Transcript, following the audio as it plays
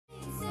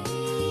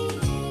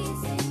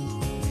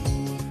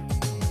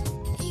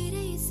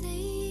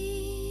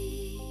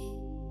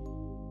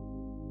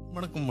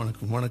வணக்கம்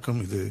வணக்கம் வணக்கம்.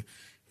 இது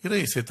இறை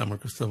இசை தமிழ்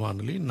கிறிஸ்தவ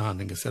வானொலி.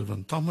 நான் இங்கே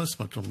செல்வன் தாமஸ்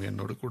மற்றும்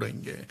என்னோட கூட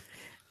இங்கே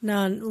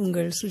நான்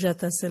உங்கள்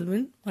சுஜாதா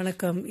செல்வின்.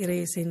 வணக்கம் இறை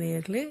இசை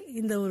நேயர்களே.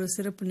 இந்த ஒரு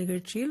சிறப்பு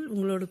நிகழ்ச்சியில்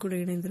உங்களோடு கூட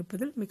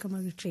இணைந்திருப்பதில் மிக்க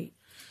மகிழ்ச்சி.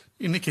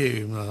 இன்னைக்கு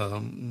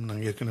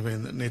நாங்கள் ஏற்கனவே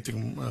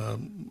நேற்றுக்கு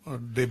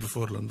டே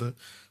பிஃபோர்லேருந்து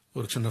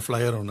ஒரு சின்ன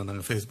ஃப்ளையர் ஒன்று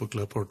நாங்கள்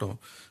ஃபேஸ்புக்கில் போட்டோம்.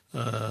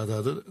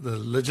 அதாவது த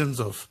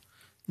லெஜெண்ட்ஸ் ஆஃப்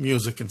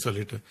மியூசிக்னு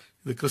சொல்லிட்டு,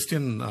 இது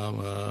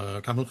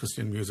தமிழ்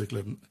கிறிஸ்டியன்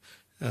மியூசிக்கில்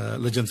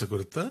லெஜெண்ட்ஸை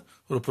குறித்த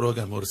ஒரு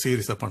ப்ரோக்ராம், ஒரு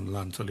சீரீஸை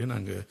பண்ணலான்னு சொல்லி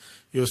நாங்கள்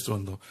யோசித்து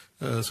வந்தோம்.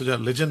 சுஜா,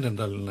 லெஜெண்ட்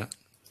என்றால் என்ன?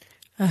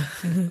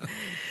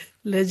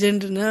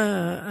 லெஜெண்ட்னா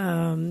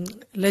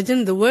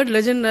லெஜெண்ட், தி வேர்ட்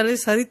லெஜெண்ட்னாலே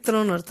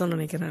சரித்திரம்னு அர்த்தம்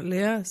நினைக்கிறேன்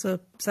இல்லையா? ஸோ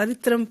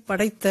சரித்திரம்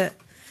படைத்த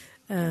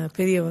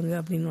பெரியவங்க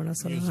அப்படின்னு நான்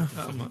சொல்லலாம்.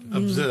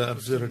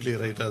 அப்சல்யூட்லி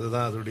ரைட்,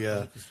 அதுதான் அதோடைய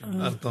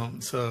அர்த்தம்.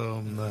 ஸோ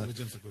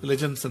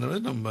லெஜெண்ட்ஸ்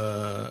நம்ம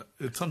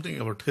இட்ஸ் சம்திங்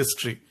அபவுட்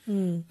ஹிஸ்டரி.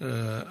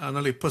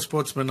 அதனால இப்போ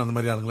ஸ்போர்ட்ஸ்மேன் அந்த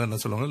மாதிரி ஆளுங்களாம் என்ன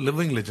சொல்லுவாங்க,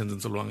 லிவிங்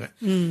லெஜெண்ட்ஸ் சொல்லுவாங்க.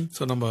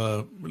 ஸோ நம்ம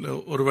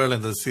ஒருவேளை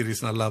இந்த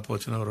சீரீஸ் நல்லா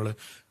போச்சுன்னா ஒருவேளை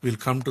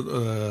வில் கம் டு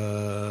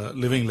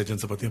லிவிங்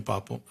லெஜெண்ட்ஸை பற்றியும்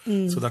பார்ப்போம்.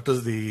 So that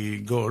is the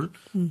goal.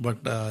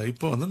 But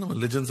இப்போ வந்து நம்ம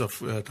legends of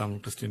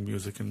Tamil Christian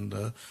music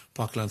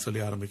பார்க்கலாம்னு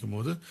சொல்லி ஆரம்பிக்கும்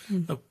போது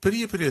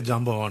பெரிய பெரிய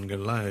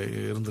ஜாம்பவான்கள்லாம்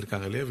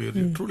இருந்திருக்காங்க இல்லையா? we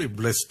are truly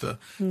blessed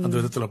அந்த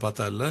விதத்துல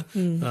பார்த்தா இல்ல.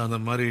 அந்த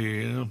மாதிரி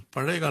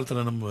பழைய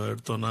காலத்துல நம்ம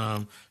எடுத்தோம்னா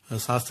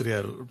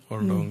சாஸ்திரியார்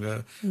போன்றவங்க,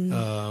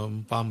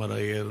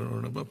 பாமரையர்,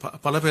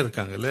 பல பேர்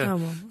இருக்காங்க இல்ல.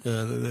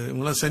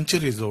 இவங்கெல்லாம்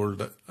செஞ்சுரிஸ்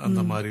ஓல்டு.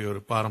 அந்த மாதிரி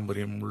ஒரு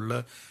பாரம்பரியம்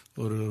உள்ள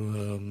ஒரு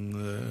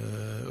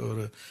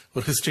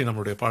ஒரு ஹிஸ்டரி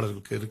நம்மளுடைய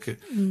பாடல்களுக்கு இருக்கு.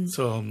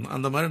 ஸோ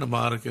அந்த மாதிரி நம்ம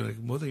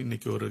ஆரோக்கியம் போது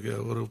இன்னைக்கு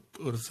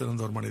ஒரு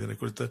சிறந்த ஒரு மனிதனை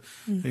குறித்து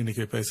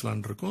இன்னைக்கு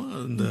பேசலான் இருக்கோம்.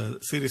 இந்த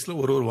சீரீஸ்ல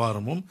ஒரு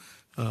வாரமும்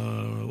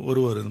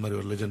ஒரு இந்த மாதிரி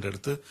ஒரு லெஜெண்ட்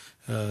எடுத்து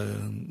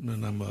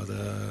நம்ம அதை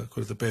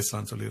குறித்து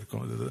பேசலாம்னு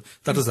சொல்லியிருக்கோம்.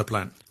 That is the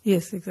plan.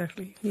 S,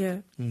 exactly.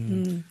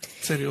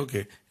 சரி,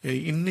 ஓகே.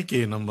 இன்னைக்கு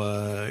நம்ம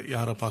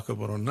யாரை பார்க்க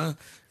போறோம்னா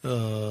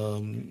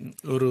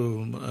ஒரு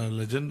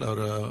லெஜெண்ட்.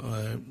 அவர்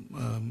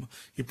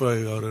இப்போ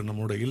அவர்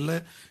நம்மளோட இல்லை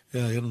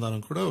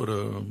இருந்தாலும் கூட ஒரு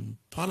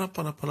பல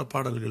பல பல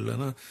பாடல்கள்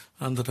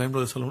அந்த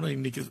டைம்ல சொல்லணும்னா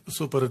இன்னைக்கு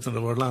சூப்பர்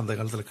ஹிட்ஸ் வேர்ட்லாம் அந்த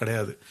காலத்துல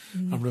கிடையாது.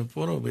 அப்படி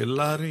போறோம்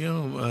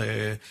எல்லாரையும்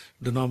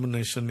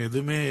டினாமினேஷன்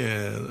எதுவுமே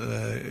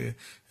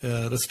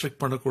ரெஸ்ட்ரிக்ட்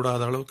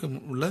பண்ணக்கூடாத அளவுக்கு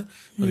உள்ள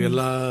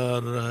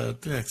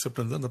எல்லாத்தையும்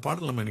அக்செப்டன்ஸ் அந்த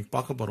பாடல் நம்ம இன்னைக்கு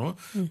பார்க்க போறோம்.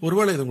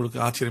 ஒருவேளை இது உங்களுக்கு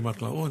ஆச்சரியமா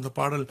இருக்கலாம், ஓ இந்த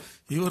பாடல்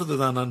இவரது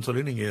தானான்னு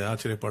சொல்லி நீங்க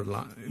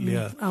ஆச்சரியப்படலாம்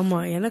இல்லையா? ஆமா,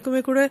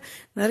 எனக்குமே கூட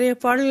நிறைய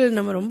பாடல்கள்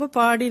நம்ம ரொம்ப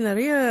பாடி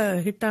நிறைய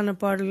ஹிட்டான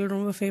பாடல்கள்,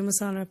 ரொம்ப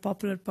ஃபேமஸான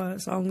பாப்புலர்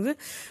சாங்ஸ்,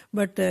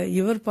 பட்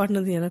இவர்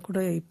பாடினது எனக்கு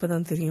கூட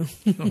இப்பதான் தெரியும்.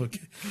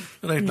 Okay,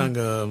 right.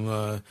 நாங்க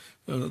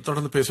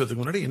தொடர்ந்து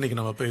பேசுறதுக்கு முன்னாடி இன்னைக்கு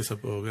நம்ம பேச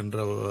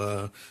போகின்ற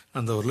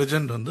அந்த ஒரு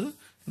லெஜெண்ட் வந்து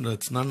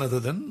it's none other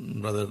than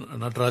Br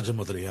Nataraja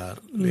Mudaliar.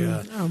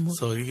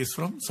 So he is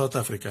from South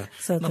Africa.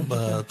 நம்ம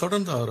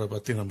தொடர்ந்து அவரை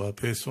பத்தி நம்ம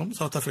பேசுவோம்.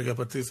 சவுத் ஆப்பிரிக்கா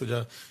பத்தி Suja,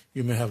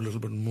 you may have a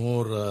little bit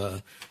more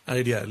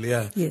idea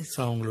இல்லையா? ஸோ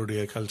அவங்களுடைய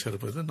கல்ச்சர்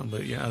பற்றி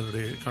நம்ம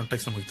அதோடைய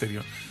கான்டெக்ட் நமக்கு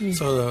தெரியும்.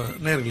 ஸோ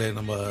நேர்களே,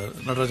 நம்ம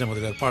நடராஜ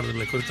முதலியார்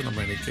பாடல்களை குறித்து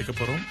நம்ம இன்னைக்கு கேட்க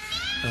போறோம்.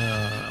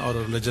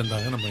 அவர் ஒரு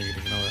லெஜெண்டாக நம்ம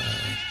இன்னைக்கு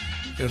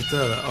எடுத்து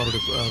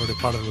அவருடைய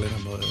பாடல்களை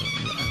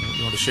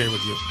நம்ம ஷேர்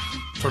வித் யூ.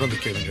 தொடர்ந்து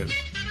கேளுங்கள்.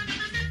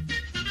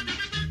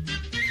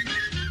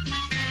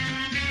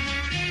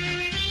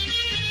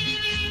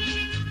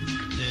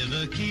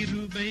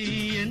 கிருபை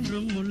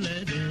என்றும்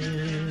உள்ளது,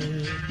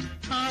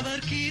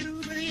 அவர்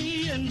கிருபை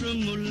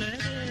என்றும்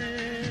உள்ளது.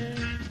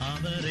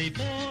 அவரை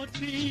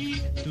போற்றி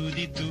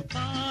துதித்து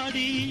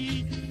பாடி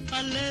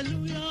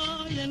அல்லேலூயா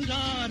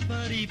என்றார்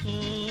பரிபோ.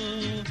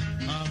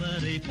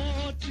 அவரை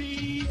போற்றி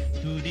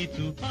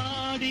துதித்து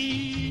பாடி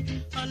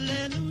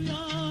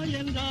அல்லேலூயா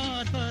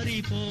என்றார்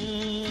பரிபோ.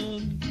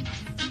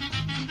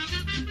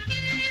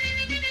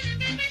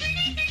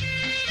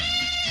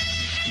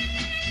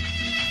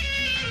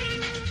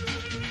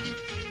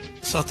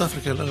 சவுத்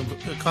ஆப்பிரிக்கால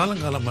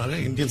காலங்காலமாக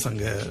இந்தியன்ஸ்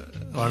அங்க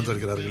வாழ்ந்து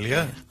வருகிறார்கள்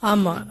இல்லையா?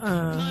 ஆமா,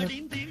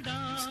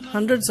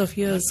 hundreds of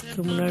years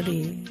முன்னாடி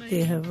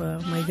they have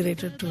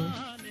migrated to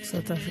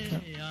South Africa.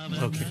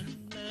 Okay.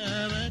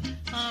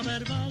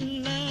 அவர்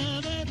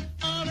வல்லவர்,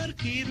 அவர்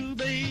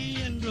கிருபை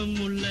என்றும்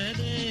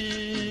உள்ளதே.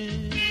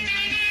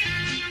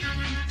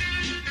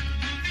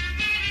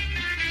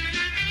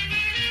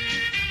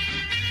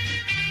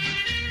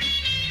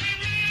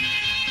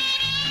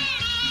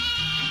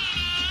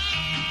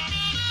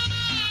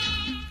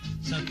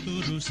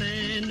 சத்துரு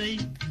சேனை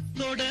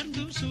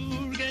தொடர்ந்து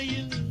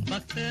சூழ்கையில்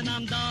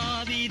பக்தனாம்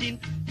தாவீதின்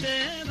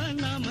தேவன்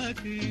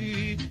நமக்கு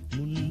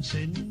முன்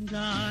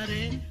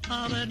சென்றாரே.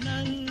 அவர்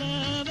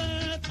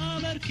நல்லவர்,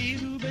 அவர்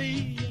கிருபை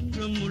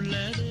என்றும்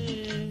உள்ளதே.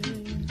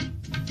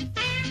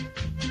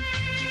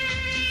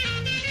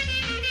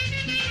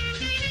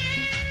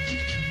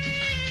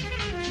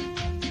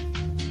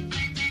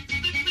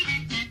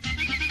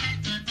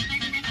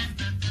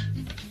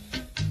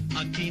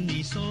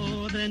 அக்கினி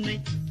சோதனை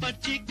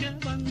பட்சிக்க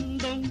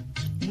வந்தோம்,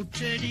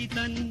 முச்செடி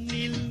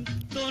தன்னில்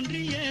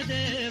தோன்றிய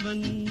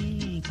தேவன்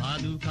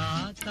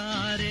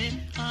பாதுகாத்தாரே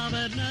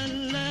அவர்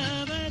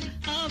நல்லவர்,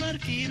 அவர்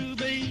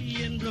கிருபை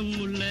என்றும்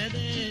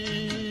உள்ளதே.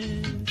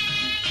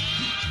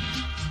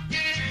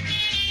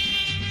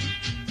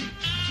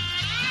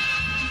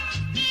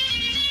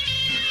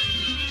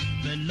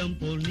 வெள்ளம்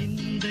போல்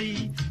நிந்தை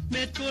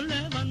மேற்கொள்ள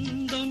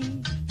வந்தோம்,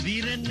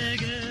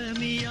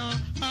 வீரநகமியா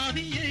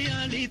ஆவியை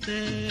அளித்த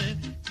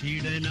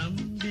இட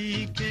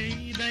நம்பிக்கை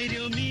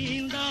தைரியம்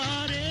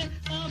மீந்தாரே,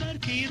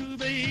 அவர்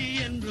கிருபை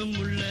என்றும்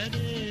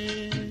உள்ளதே.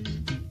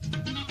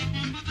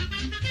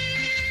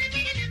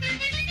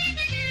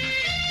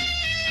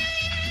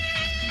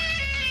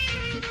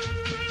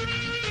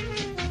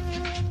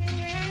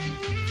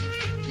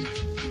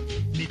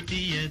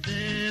 நித்திய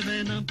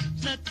தேவனம்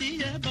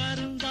சத்திய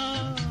பரந்தா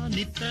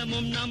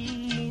நித்தமும்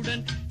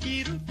நம்முடன்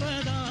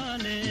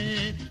இருப்பதாலே,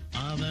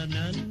 அவர்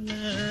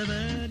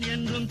நல்லவர்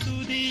என்றும்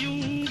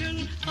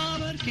துதியுங்கள்,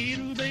 அவர்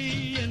கிருபை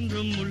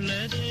என்றும்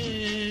உள்ளதே.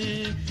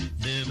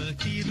 தேவ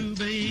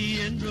கிருபை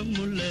என்றும்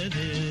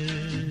உள்ளதே,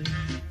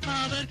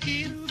 அவர்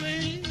கிருபை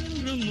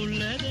என்றும்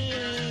உள்ளதே.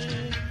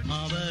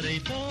 அவரை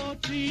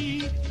போற்றி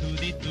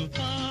துதித்து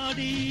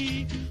பாடி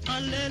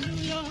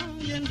அல்லேலூயா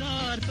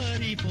என்றார்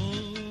பரிபோ.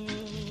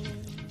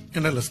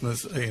 என்ன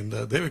லிசனர்ஸ், இந்த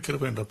தேவ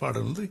கிருபை என்ற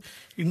பாடல் வந்து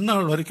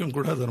இந்நாள் வரைக்கும்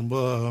கூட அது ரொம்ப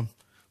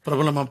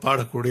பிரபலமா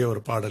பாடக்கூடிய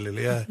ஒரு பாடல்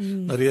இல்லையா?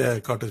 நிறைய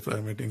cottage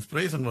prayer meetings,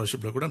 price and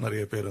வர்ஷிப்ல கூட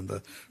நிறைய பேர் அந்த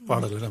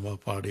பாடலை நம்ம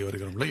பாடி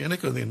வருகிறோம்ல.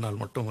 எனக்கு வந்து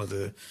இந்நாள் மட்டும் அது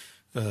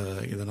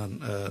இதை நான்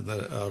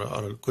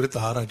அவர் குறித்த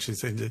ஆராய்ச்சி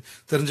செஞ்சு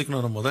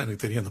தெரிஞ்சுக்கணும் போது தான்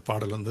எனக்கு தெரியும் அந்த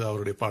பாடல் வந்து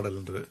அவருடைய பாடல்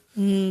என்று.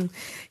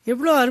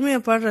 எவ்வளவு அருமையா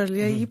பாடுறாரு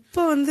இல்லையா?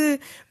 இப்ப வந்து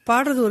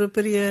பாடுறது ஒரு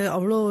பெரிய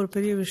அவ்வளோ ஒரு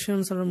பெரிய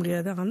விஷயம்னு சொல்ல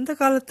முடியாது. அந்த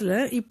காலத்துல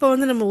இப்ப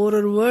வந்து நம்ம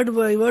ஒரு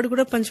வேர்டு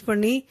கூட பஞ்ச்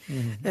பண்ணி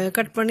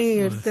கட் பண்ணி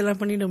எடுத்து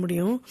எல்லாம் பண்ணிட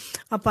முடியும்.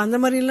 அப்ப அந்த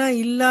மாதிரி எல்லாம்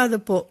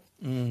இல்லாதப்போ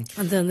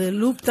அந்த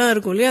லூப் தான்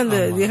இருக்கும் இல்லையா? அந்த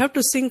you have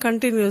to sing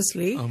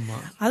continuously.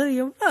 அது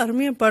எவ்வளவு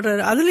அருமையா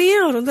பாடுறாரு. அதுலயே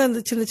அவர் வந்து அந்த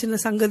சின்ன சின்ன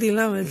சங்கதி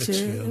எல்லாம் வச்சு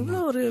எவ்வளவு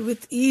ஒரு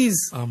with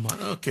ease. ஆமா.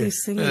 Okay,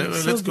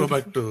 let's go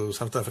back to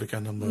South Africa.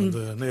 நம்ம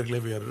வந்து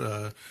நேர்ல we are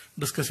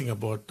discussing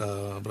about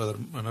brother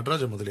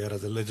Nataraja Mudaliar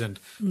as a legend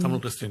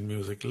Tamil Christian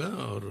மியூசிக்ல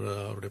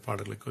அவருடைய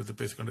பாடல்களை குறித்து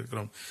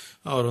பேசிக்கொண்டிருக்கிறோம்.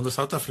 அவர் வந்து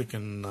சவுத்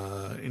ஆப்பிரிக்கன்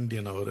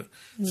இந்தியன். அவர்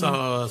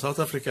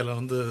சவுத் ஆப்பிரிக்கால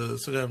வந்து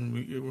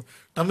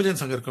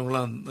தமிழியன்ஸ் அங்க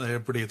இருக்கவங்களாம்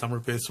எப்படி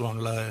தமிழ்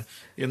பேசுவாங்களா,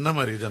 என்ன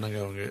மாதிரி ஜனங்க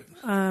அவங்க?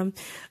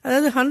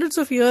 அதாவது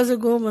ஹண்ட்ரட்ஸ் ஆஃப் இயர்ஸ்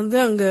அகோ வந்து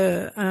அங்க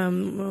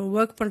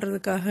ஒர்க்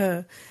பண்றதுக்காக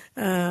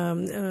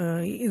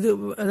இது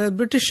அதாவது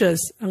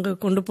பிரிட்டிஷர்ஸ் அங்க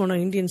கொண்டு போன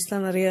இந்தியன்ஸ்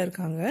தான் நிறைய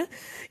இருக்காங்க.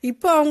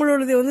 இப்போ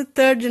அவங்களோடது வந்து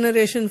 3rd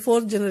generation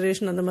 4th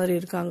generation அந்த மாதிரி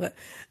இருக்காங்க.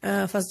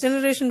 ஃபர்ஸ்ட்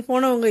ஜெனரேஷன்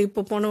போனவங்க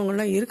இப்போ போனவங்க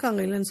எல்லாம் இருக்காங்க,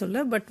 இல்லைன்னு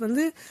சொல்ல. பட்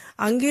வந்து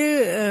அங்கே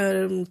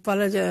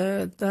பல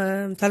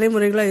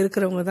தலைமுறைகளா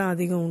இருக்கிறவங்க தான்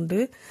அதிகம்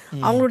உண்டு.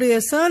 அவங்களுடைய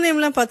சர்நேம்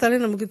எல்லாம்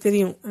பார்த்தாலே நமக்கு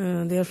தெரியும்,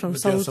 தேர் ஃப்ரம்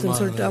சவுத்னு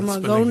சொல்லிட்டு. ஆமா,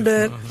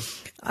 கவுண்டர்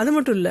அது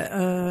மட்டும் இல்ல,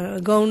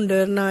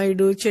 கவுண்டர்,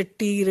 நாயுடு,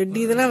 செட்டி, ரெட்டி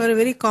இதெல்லாம்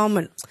வெரி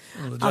காமன்.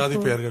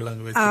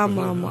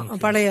 ஆமா ஆமா,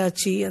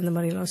 படையாச்சி அந்த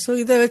மாதிரி எல்லாம். சோ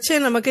இதை வச்சே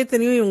நமக்கே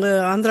தெரியும் இவங்க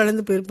ஆந்திரால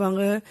இருந்து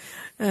போயிருப்பாங்க,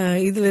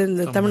 இதுல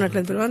இருந்து தமிழ்நாட்டுல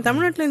இருந்து போயிருப்பாங்க.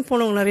 தமிழ்நாட்டுல இருந்து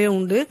போனவங்க நிறைய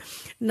உண்டு.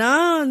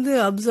 நான் வந்து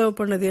அப்சர்வ்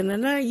பண்ணது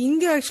என்னன்னா,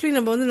 இங்க ஆக்சுவலி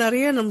நம்ம வந்து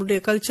நிறைய நம்மளுடைய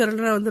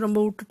கல்ச்சர்லாம் வந்து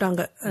ரொம்ப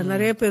விட்டுட்டாங்க.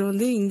 நிறைய பேர்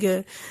வந்து இங்க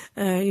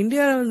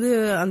இந்தியாவில வந்து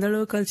அந்த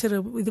அளவு கல்ச்சர்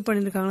இது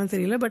பண்ணிருக்காங்கன்னு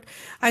தெரியல. பட்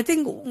ஐ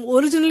திங்க்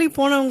ஒரிஜினலி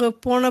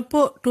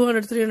போனப்போ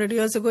 200-300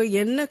 years ago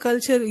என்ன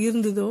கல்ச்சர்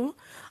இருந்ததோ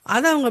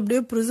அதை அவங்க அப்படியே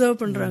ப்ரிசர்வ்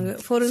பண்றாங்க.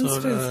 ஃபார்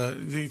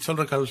இன்ஸ்டன்ஸ்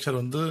சொல்ற கல்ச்சர்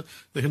வந்து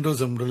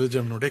ஹிந்துசம்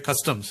ரிலிஜனுடைய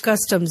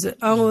கஸ்டம்ஸ்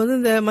அவங்க வந்து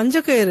இந்த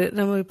மஞ்சக்கயிறு,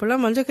 நம்ம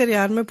இப்பெல்லாம் மஞ்சக்கயிறு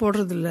யாருமே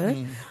போடுறது இல்ல,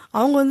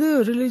 அவங்க வந்து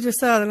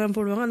ரிலீஜியஸா அதெல்லாம்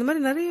போடுவாங்க. அந்த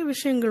மாதிரி நிறைய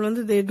விஷயங்கள்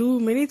வந்து they do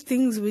many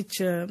things which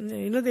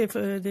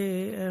they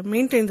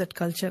maintain that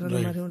culture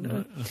அந்த மாதிரி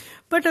உண்டு.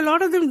 But a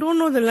lot of them don't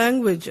know the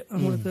language.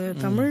 அவங்களுக்கு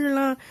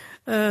தமிழ்லாம்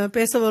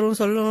பேச வரும்,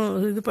 சொல்லும்,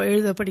 இது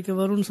எழுத படிக்க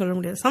வரும்னு சொல்ல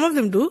முடியாது. Some of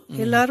them do.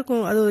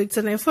 எல்லாருக்கும் அது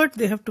it's an effort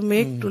they have to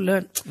make to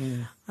learn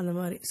அந்த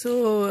மாதிரி. சோ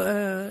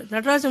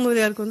நடராஜ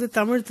முதலியாருக்கு வந்து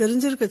தமிழ்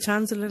தெரிஞ்சிருக்க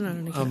சான்ஸ் இல்லைன்னு நான்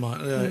நினைக்கிறேன். ஆமா.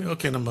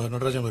 ஓகே, நம்ம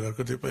நடராஜ முதலியார்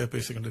பத்தி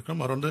பேசிக்கிட்டு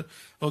அவர் வந்து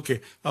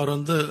அவர்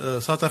வந்து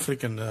சவுத்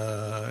ஆப்பிரிக்கன்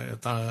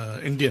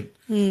இந்தியன்,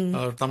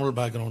 அவர் தமிழ்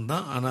பேக்ரவுண்ட்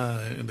தான். ஆனா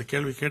இந்த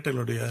கேள்வி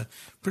கேட்டவருடைய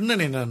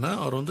பின்னணி என்னன்னா,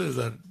 அவர் வந்து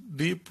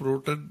டீப்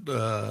ரூட்டட்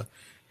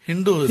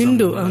ஹிந்து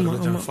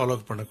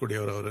ஃபாலோ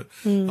பண்ணக்கூடியவர்.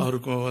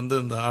 அவருக்கு வந்து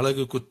இந்த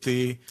அழகு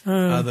குத்தி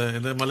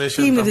இந்த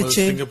மலேசியா,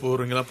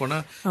 சிங்கப்பூர் இங்கெல்லாம் போனா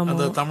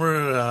அந்த தமிழ்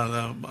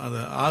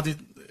ஆதி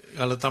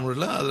கால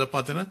தமிழ்ல அதுல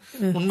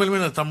பாத்தீங்கன்னா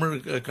உண்மையிலுமே தமிழ்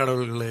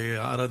கடவுள்களை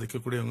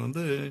ஆராதிக்கக்கூடியவங்க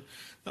வந்து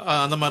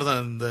அந்த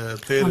மாதிரிதான். இந்த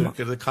தேர்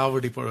இருக்கிறது,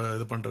 காவடி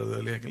இது பண்றது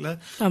இல்லையா,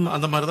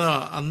 அந்த மாதிரிதான்.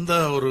 அந்த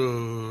ஒரு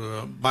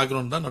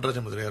பேக்ரவுண்ட் தான்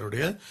நடராஜ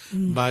முதலியாருடைய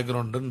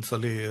பேக்ரவுண்ட்னு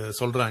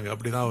சொல்றாங்க.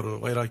 அப்படிதான் ஒரு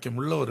வைராக்கியம்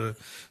உள்ள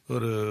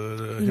ஒரு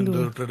ஹிந்து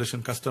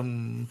ட்ரெடிஷன் கஸ்டம்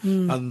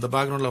அந்த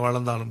பேக்ரவுண்ட்ல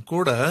வளர்ந்தாலும்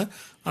கூட,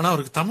 ஆனா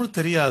அவருக்கு தமிழ்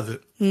தெரியாது.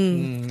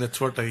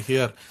 That's what I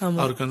here.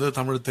 அவருக்கு வந்து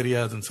தமிழ்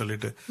தெரியாதுன்னு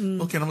சொல்லிட்டு.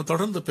 ஓகே, நம்ம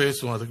தொடர்ந்து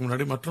பேசுவோம். அதுக்கு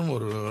முன்னாடி மற்றும்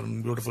ஒரு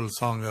பியூட்டிஃபுல்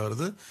சாங்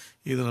வருது.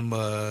 இது நம்ம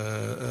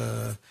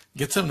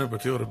கெட்சம்னை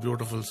பற்றி ஒரு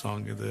பியூட்டிஃபுல்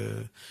சாங். இது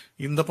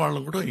இந்த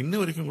பாடலும் கூட இன்ன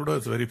வரைக்கும் கூட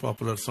இட்ஸ் வெரி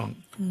பாப்புலர் சாங்.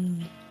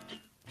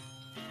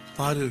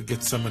 பாரில்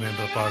கெத்செமனே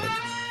என்ற பாடல்.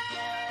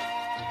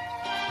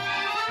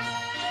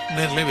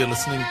 நேர்ல we are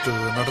listening to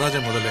Nataraja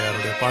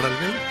முதலியாருடைய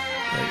பாடல்கள்.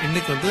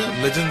 இன்னைக்கு வந்து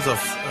லெஜெண்ட்ஸ்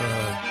ஆஃப்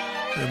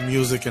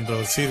மியூசிக் என்ற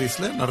ஒரு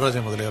சீரீஸ்ல நடராஜ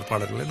முதலியார்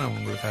பாடல்களை நான்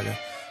உங்களுக்காக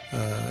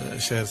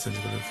ஷேர்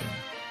செஞ்சு கொண்டிருக்கேன்.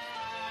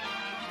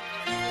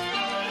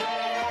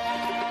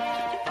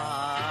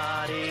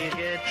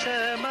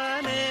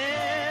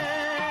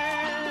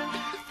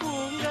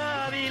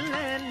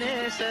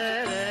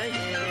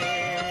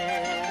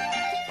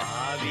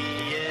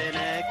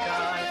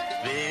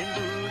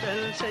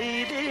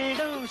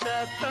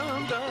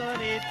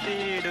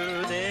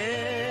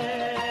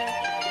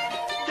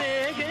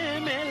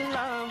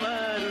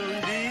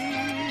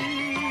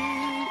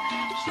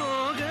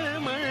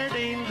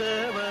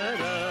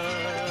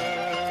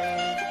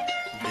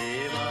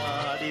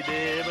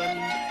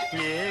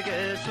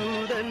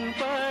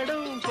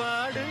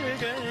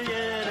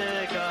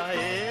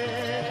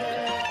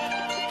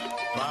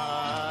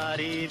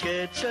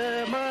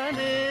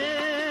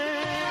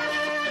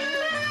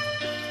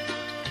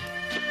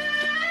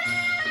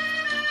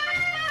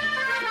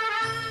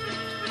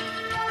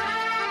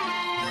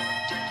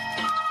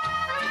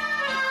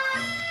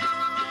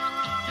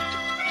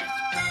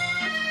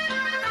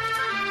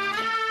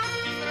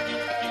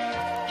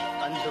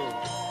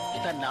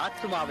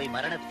 ஆத்மாவை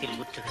மரணத்தில்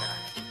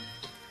ஊற்றுகிறார்.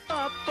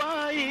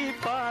 அப்பாயி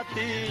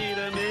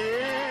பாத்திரமே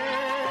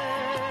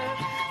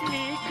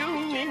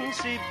நீக்கும் மின்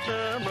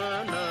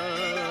சித்தமானா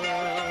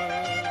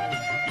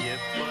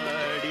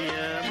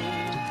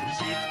எப்படியமும்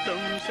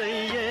சித்தம்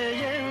செய்ய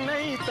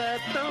என்னை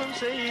தத்தம்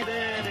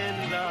செய்தேன்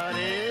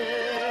என்றாரே.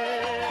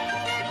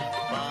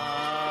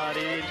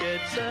 பாரில்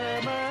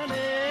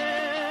கெத்செமனே.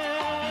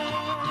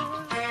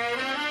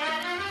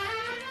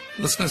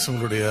 லிஸ்னர்ஸ்,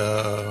 உங்களுடைய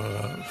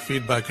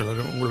ஃபீட்பேக்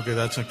உங்களுக்கு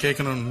ஏதாச்சும்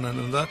கேட்கணும்னு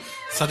இருந்தால்,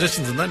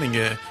 சஜஷன்ஸ் இருந்தால்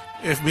நீங்கள்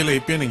FBல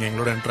இப்பயே நீங்கள்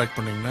எங்களோட இன்ட்ராக்ட்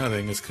பண்ணீங்கன்னா அது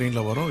எங்கள்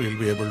ஸ்க்ரீனில் வரும். Will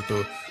be able to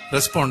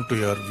respond to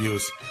your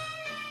views.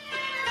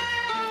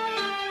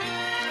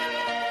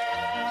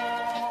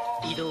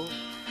 இதோ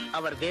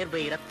அவர்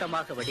வேர்வை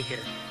இரத்தமாக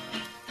வடிகிறது.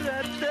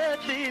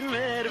 ரத்தத்தின்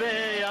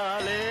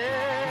வேர்வையாலே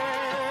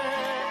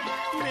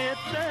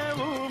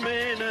மெத்தவுமே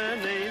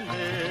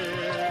நனைந்து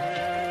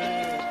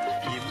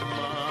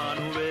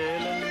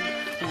இம்மானுவேலன்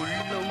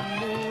உள்ளம்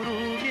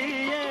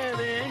முருகிய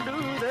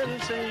வேண்டுதல்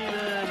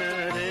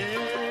செய்தனரே.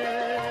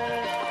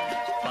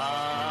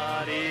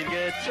 பாரில்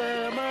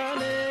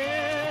கெத்செமனே.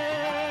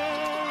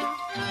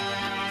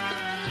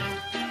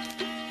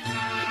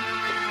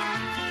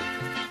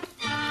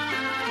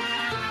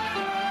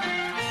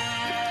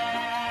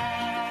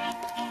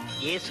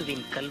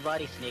 இயேசுவின்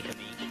கல்வாரி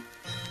சிநேகமே,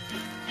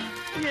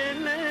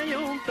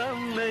 என்னையும்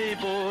தம்மை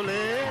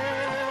போலே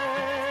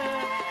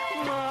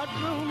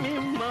மாற்றும்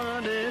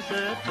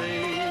இம்மானேசத்தை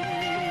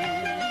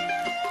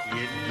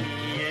எண்ணி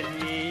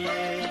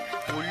எண்ணியே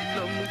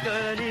உள்ளம்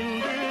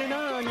கனிந்து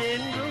நான்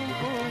என்றும்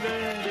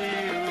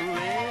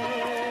புகழ்ந்திடுவே.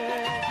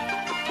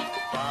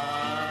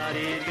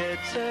 பாரில்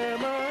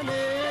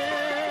கெத்செமனே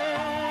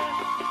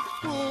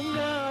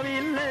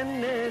பூங்காவில்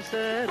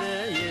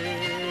நேசரையே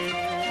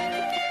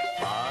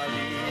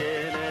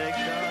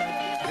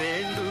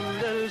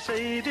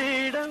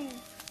செய்திடம்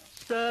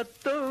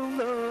சத்தம்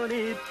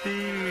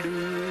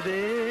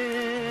நோனித்திடுதே.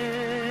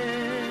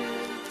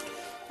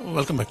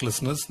 Welcome back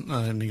listeners.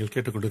 நீங்கள்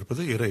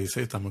கேட்டுக்கொண்டிருப்பது IRAI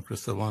இசை தமிழ்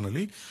கிறிஸ்தவ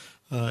வானொலி.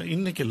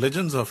 இன்னைக்கு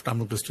legends of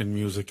Tamil Christian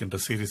music என்ற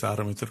சீரீஸ்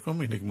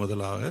ஆரம்பித்திருக்கோம். இன்னைக்கு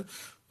முதலாக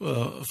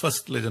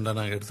ஃபர்ஸ்ட் லெஜெண்டா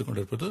நாங்கள்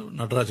எடுத்துக்கொண்டிருப்பது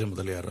நடராஜ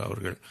முதலியார்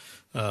அவர்கள்.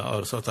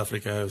 அவர் சவுத்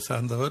ஆப்பிரிக்காவை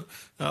சார்ந்தவர்.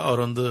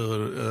 அவர் வந்து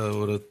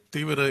ஒரு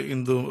தீவிர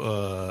இந்து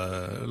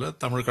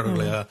தமிழ்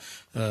கடவுளையா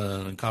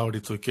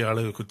காவடி தூக்கி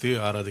அழகு குத்தி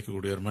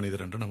ஆராதிக்கக்கூடிய ஒரு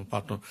மனிதர் என்று நம்ம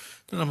பார்த்தோம்.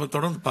 நம்ம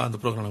தொடர்ந்து அந்த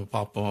ப்ரோக்ராம் நம்ம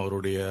பார்ப்போம்.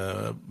 அவருடைய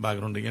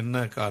பேக்ரவுண்ட்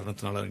என்ன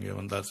காரணத்தினால இங்கே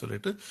வந்தார்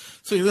சொல்லிட்டு.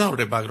 ஸோ இதுதான்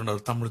அவருடைய பேக்ரவுண்ட்.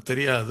 அவர் தமிழ்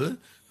தெரியாது,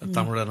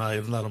 தமிழனா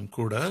இருந்தாலும்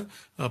கூட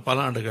பல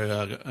ஆண்டுகள்,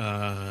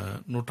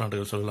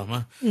 நூற்றாண்டுகள் சொல்லலாமா,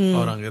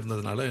 அவர் அங்க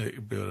இருந்ததுனால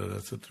இப்படி ஒரு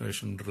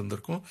சிச்சுவேஷன்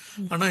இருந்திருக்கும்.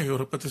 ஆனா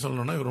இவரை பத்தி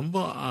சொல்லணும்னா இவர் ரொம்ப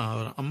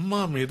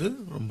அம்மா மீது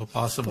ரொம்ப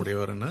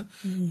பாசமுடையவர்னு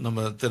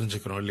நம்ம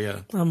தெரிஞ்சுக்கிறோம் இல்லையா?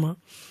 ஆமா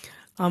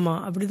ஆமா,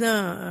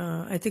 அப்படிதான்.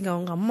 ஐ திங்க்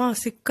அவங்க அம்மா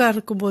சிக்கா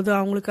இருக்கும் போது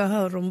அவங்களுக்காக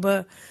அவர் ரொம்ப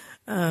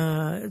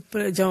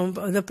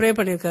ப்ரே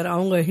பண்ணிருக்காரு.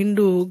 அவங்க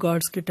ஹிந்து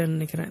காட்ஸ் கிட்ட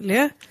நினைக்கிறேன்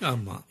இல்லையா?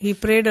 He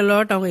பிரேட் a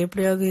lot. அவங்க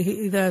எப்படியாவது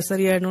இதை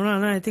சரியாயிடணும்.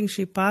 ஆனா ஐ திங்க்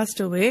ஷி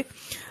பாஸ்ட் அவே.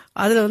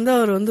 அதுல வந்து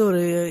அவர் வந்து ஒரு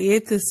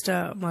ஏத்திஸ்டா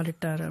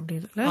மாறிட்டாரு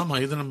அப்படின்னு. ஆமா,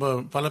 இது நம்ம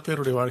பல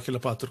பேருடைய வாழ்க்கையில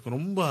பார்த்திருக்கோம்.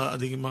 ரொம்ப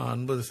அதிகமா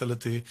அன்பு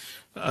செலுத்தி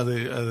அது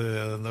அது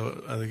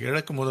அது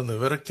இழக்கும் போது அந்த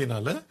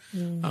விரக்தினால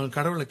அவன்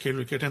கடவுளை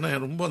கேள்வி கேட்டேன்னா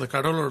ரொம்ப அந்த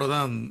கடவுளோட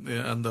தான்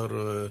அந்த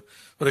ஒரு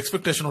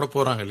எக்ஸ்பெக்டேஷனோட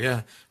போறாங்க இல்லையா?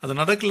 அது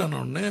நடக்கலன்னு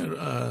உடனே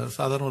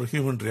சாதாரண ஒரு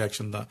ஹியூமன்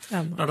ரியாக்ஷன் தான்.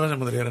 நடராஜ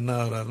முதலியார் என்ன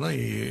ஆகிறாருன்னா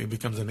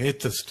பிகம்ஸ் an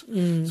atheist.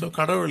 ஸோ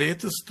கடவுள்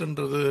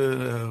ஏத்திஸ்ட்ன்றது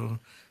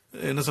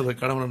என்ன சொல்ற,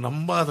 கடவுளை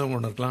நம்பாதவங்க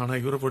ஒன்று இருக்கலாம். ஆனா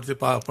இவரை பற்றி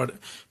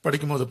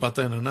படிக்கும் போது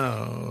பார்த்தா என்னன்னா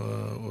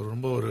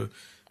ரொம்ப ஒரு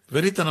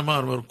வெறித்தனமா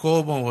ஒரு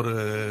கோபம் ஒரு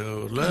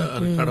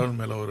கடவுள்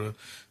மேல ஒரு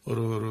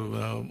ஒரு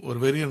ஒரு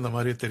வெறி இருந்த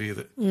மாதிரி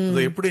தெரியுது.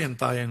 அதை எப்படி என்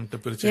தாய் என்கிட்ட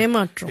பிரிச்சு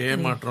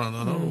ஏமாற்றம்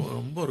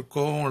ரொம்ப ஒரு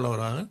கோபம்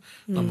உள்ளவராக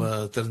நம்ம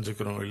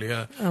தெரிஞ்சுக்கிறோம்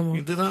இல்லையா?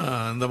 இதுதான்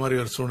இந்த மாதிரி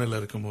ஒரு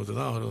சூழ்நிலை இருக்கும்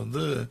போதுதான் அவர்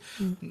வந்து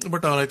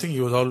but our I think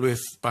he was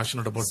always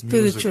passionate about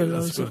music,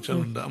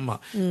 spiritual. ஆமா,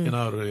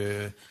 ஏன்னா ஒரு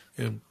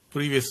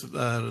ப்ரீவியஸ்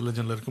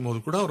ரிலிஜன்ல இருக்கும்போது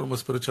கூட அவர் ரொம்ப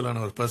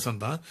ஸ்பிரிச்சுவலான ஒரு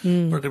பர்சன் தான்.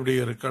 பட் இப்படி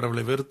ஒரு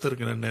கடவுளை வெறுத்து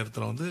இருக்கிற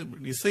நேரத்துல வந்து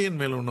இசையின்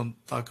மேல ஒன்றும்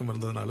தாக்கம்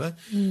இருந்ததுனால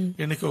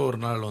என்னைக்கோ ஒரு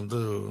நாள் வந்து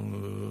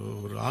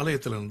ஒரு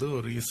ஆலயத்துல இருந்து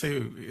ஒரு இசை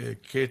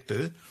கேட்டு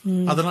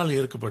அதனால்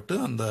ஈர்க்கப்பட்டு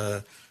அந்த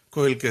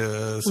கோயிலுக்கு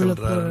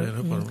செல்றாரு.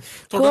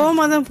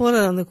 கோமா தான்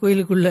போறாரு அந்த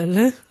கோயிலுக்குள்ள.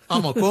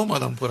 ஆமா, கோமா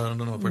தான்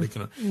போறாருன்னு நம்ம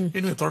படிக்கணும்.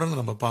 இனிமே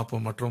தொடர்ந்து நம்ம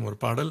பார்ப்போம். மற்றும் ஒரு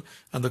பாடல்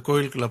அந்த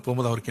கோயிலுக்குள்ள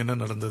போகும்போது அவருக்கு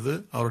என்ன நடந்தது,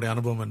 அவருடைய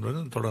அனுபவம்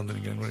என்பது தொடர்ந்து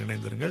நீங்க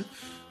இணைந்திருங்கள்.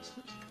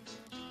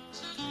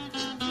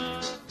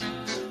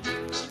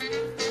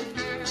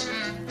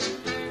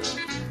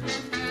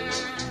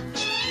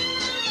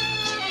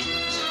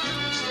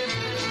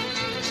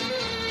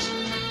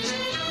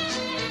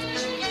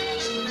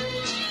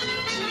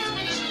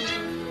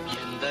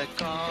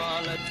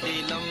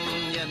 காலத்திலும்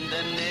எந்த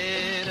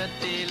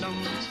நேரத்திலும்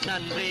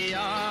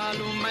நன்றியால்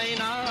உம்மை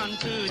நான்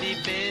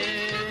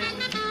துதிப்பேன்.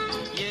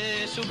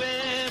 இயேசுவே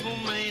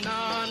உம்மை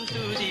நான்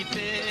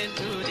துதிப்பேன்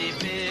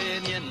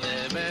துதிப்பேன், எந்த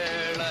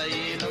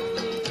வேளையிலும்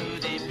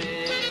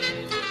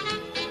துதிப்பேன்.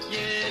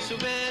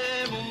 இயேசுவே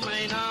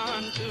உம்மை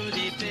நான்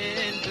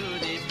துதிப்பேன்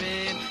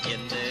துதிப்பேன்,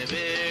 எந்த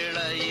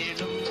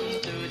வேளையிலும்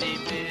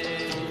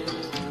துதிப்பேன்.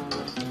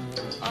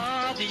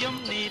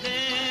 ஆதியும் நீரே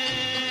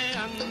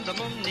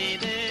அந்தமும்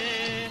நீரே,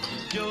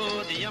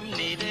 ஜோதியம்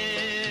நீரே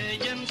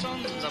என்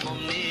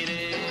சொந்தமும்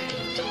நீரே.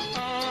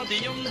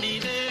 ஆதியும்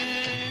நீரே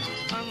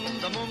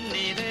அந்தமும்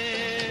நீரே,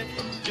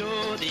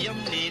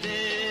 ஜோதியம்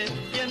நீரே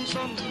என்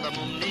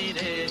சொந்தமும்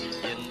நீரே.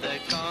 எந்த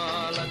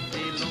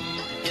காலத்திலும்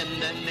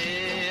எந்த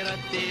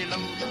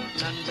நேரத்திலும்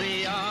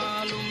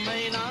நன்றியால்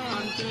உம்மை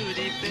நான்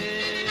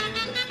துதிப்பேன்.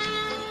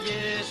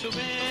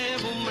 இயேசுவே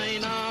உம்மை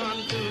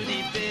நான்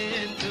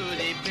துதிப்பேன்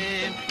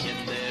துதிப்பேன்,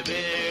 எந்த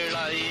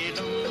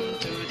வேளையிலும்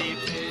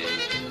துதிப்பேன்.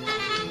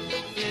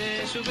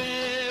 இயேசுவே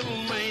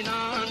உம்மை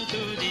நான்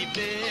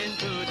துதிப்பேன்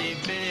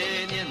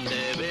துதிப்பேன், எந்த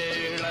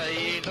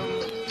வேளையிலும்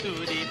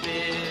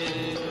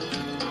துதிப்பேன்.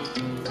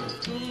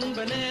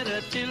 துன்ப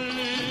நேரத்தில்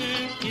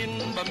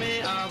இன்பமே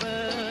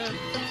அவர்,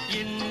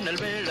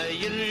 இன்னல்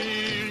வேளையில்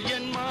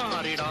என்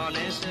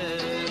மாறிடானே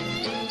சார்.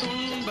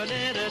 துன்ப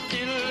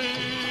நேரத்தில்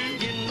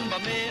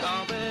இன்பமே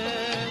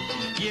அவர்,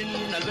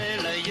 இன்னல்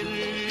வேளையில்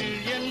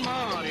என்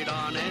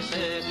மாறிடானே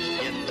சார்.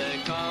 எந்த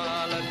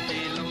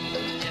காலத்திலும்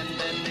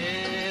எந்த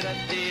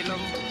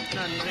நேரத்திலும்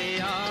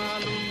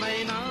நன்றியால் உம்மை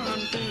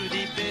நான்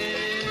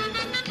துதிப்பேன்.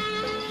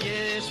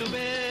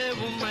 இயேசுவே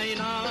உம்மை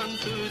நான்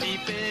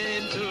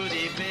துதிப்பேன்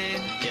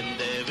துதிப்பேன்,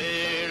 எந்த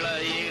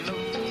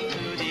வேளையிலும்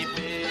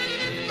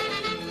துதிப்பேன்.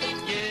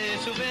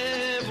 இயேசுவே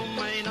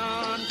உம்மை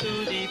நான்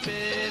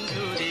துதிப்பேன்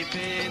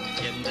துதிப்பேன்,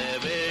 எந்த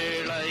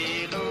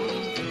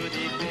வேளையிலும்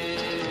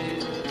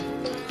துதிப்பேன்.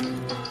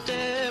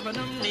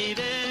 தேவனும்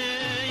நீரே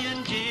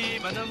என்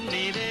ஜீவனும்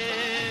நீரே,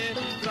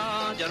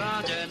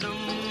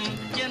 ராஜராஜனும்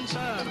என்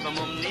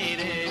சர்வமும்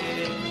நீரே.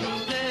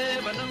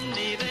 தேவனும்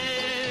நீரே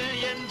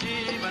என்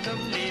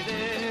ஜீவனும்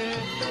நீரே,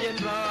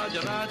 என்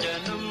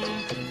ராஜராஜனும்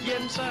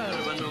என்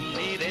சர்வனும்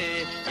நீரே.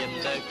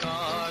 எந்த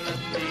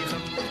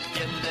காலத்திலும்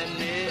எந்த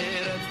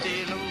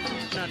நேரத்திலும்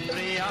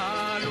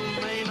நன்றியால்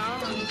உம்மை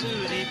நான்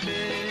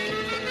துதிப்பேன்.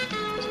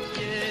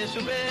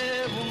 இயேசுவே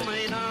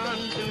உம்மை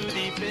நான்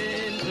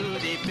துதிப்பேன்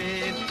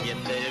துதிப்பேன்,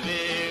 எந்த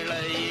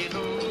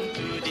வேளையிலும்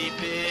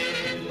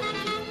துதிப்பேன்.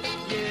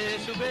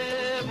 இயேசுவே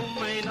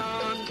உம்மை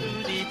நான்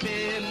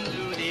துதிப்பேன்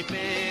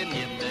துதிப்பேன்,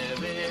 எந்த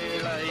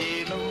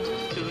வேளையிலும்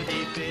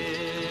துதிப்பேன்.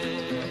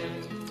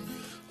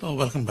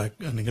 Welcome back.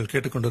 நீங்கள்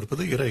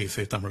கேட்டுக்கொண்டிருப்பது இறை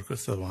இசை தமிழ்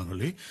கிறிஸ்தவ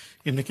வானொலி.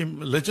 இன்னைக்கு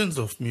legends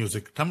of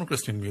music, Tamil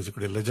Christian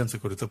மியூசிக்குடைய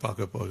legends குறித்து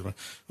பார்க்க போகிறோம்.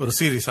 ஒரு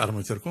சீரீஸ்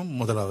ஆரம்பிச்சிருக்கோம்.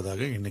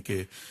 முதலாவதாக இன்னைக்கு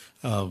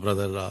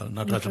பிரதர்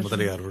நடராஜ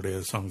முதலியாருடைய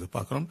சாங்ஸ்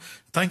பார்க்கிறோம்.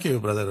 தேங்க்யூ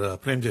பிரதர்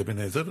பிரேம் ஜெய்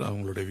வினேசர்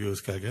அவங்களுடைய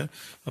வியூஸ்க்காக.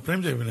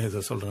 பிரேம் ஜெய்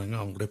வினேசர் சொல்றாங்க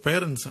அவங்களுடைய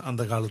பேரண்ட்ஸ்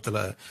அந்த காலத்துல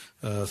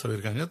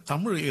சொல்லியிருக்காங்க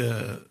Tamil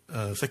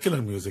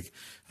secular music,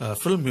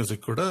 film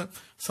music கூட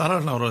சாரா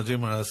நவரோஜி,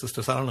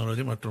 சிஸ்டர் சாரா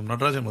நவரோஜி மற்றும்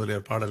நடராஜ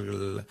முதலியார்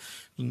பாடல்கள்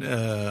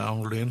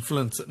அவங்களுடைய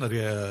இன்ஃப்ளூயன்ஸ்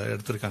நிறைய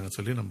எடுத்திருக்காங்கன்னு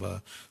சொல்லி நம்ம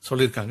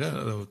சொல்லியிருக்காங்க.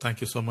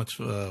 Thank you so much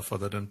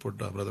for that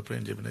input brother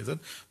frame Jai வினேசர்.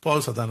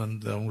 பால்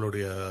சதானந்த்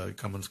அவங்களுடைய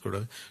கமெண்ட்ஸ்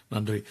கூட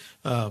நன்றி.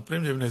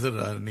 பிரேம் ஜெய் வினேசர்,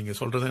 நீங்க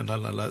சொல்றது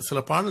என்னால் நல்லா சில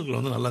பாடல்கள்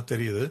வந்து நல்லா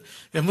தெரியுது.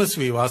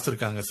 எம்எஸ்வி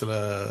வாசித்திருக்காங்க சில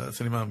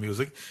சினிமா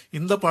மியூசிக்.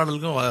 இந்த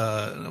பாடல்களும்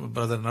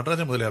பிரதர்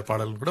நடராஜ முதலியார்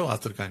பாடல்கள் கூட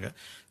வாசித்திருக்காங்க.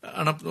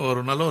 ஆனா ஒரு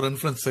நல்ல ஒரு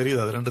இன்ஃப்ளூயன்ஸ்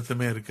தெரியுது, அது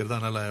ரெண்டுத்துமே இருக்கிறது.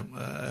 அதனால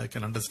ஐ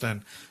கேன்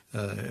அண்டர்ஸ்டாண்ட்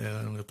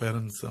அவங்க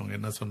பேரண்ட்ஸ் அவங்க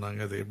என்ன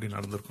சொன்னாங்க, அது எப்படி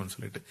நடந்திருக்கும்னு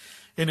சொல்லிட்டு.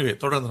 எனிவே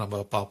தொடர்ந்து நம்ம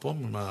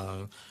பார்ப்போம்.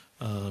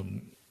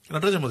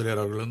 நடராஜ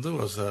முதலியார் அவர்கள் வந்து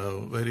வாஸ் அ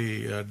வெரி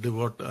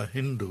டிவோட்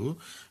ஹிந்து.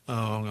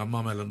 அவங்க அம்மா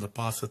மேல இருந்த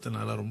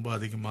பாசத்தினால ரொம்ப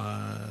அதிகமா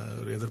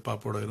ஒரு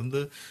எதிர்பார்ப்போட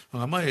இருந்து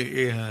அவங்க அம்மா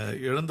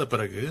இழந்த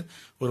பிறகு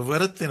ஒரு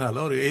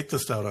விரத்தினால ஒரு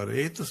எய்த்திஸ்ட் ஆகிறாரு.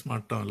 எய்த்திஸ்ட்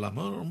மட்டும்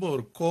இல்லாம ரொம்ப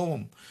ஒரு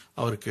கோபம்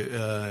அவருக்கு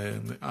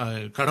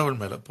கடவுள்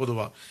மேல.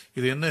 பொதுவா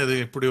இது என்ன, இது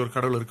இப்படி ஒரு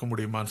கடவுள் இருக்க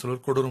முடியுமான்னு சொல்ல,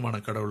 ஒரு கொடூரமான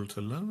கடவுள்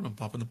சொல்ல நம்ம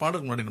பார்ப்போம். இந்த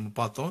பாடலுக்கு முன்னாடி நம்ம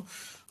பார்த்தோம்.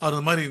 அவர்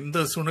இந்த மாதிரி இந்த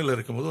சூழ்நிலை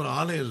இருக்கும்போது ஒரு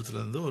ஆலயத்துல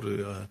இருந்து ஒரு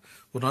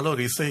நல்ல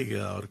ஒரு இசை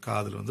அவர்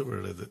காதில் வந்து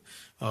விழுது.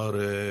 அவர்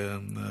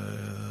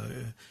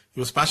he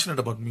was passionate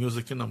about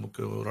music.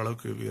 நமக்கு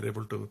ஓரளவுக்கு we were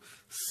able to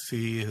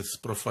see his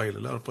profile,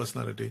 our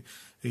personality.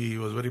 He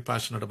was very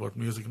passionate about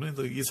music.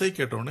 இந்த இசை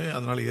கேட்டோடனே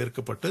அதனால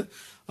ஏற்கப்பட்டு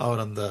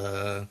அவர் அந்த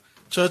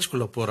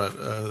சர்ச்சுக்குள்ள போறார்.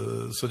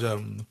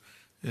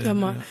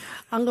 ஆமா,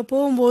 அங்க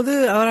போகும்போது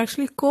அவர்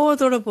ஆக்சுவலி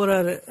கோவத்தோட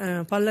போறாரு,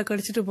 பல்ல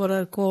கடிச்சிட்டு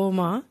போறாரு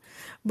கோவமா.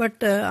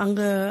 பட்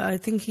அங்க I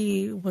think he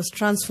was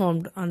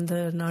transformed அந்த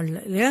நாள்ல,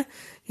 இல்லையா?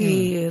 He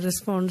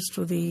responds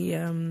to the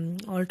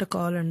altar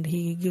call and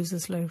he gives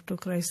his life to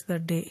Christ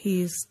that day. He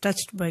is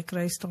touched by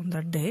Christ on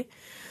that day.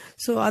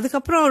 So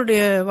அதுக்கப்புறம்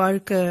அவருடைய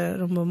வாழ்க்கை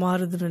ரொம்ப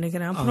மாறுதுன்னு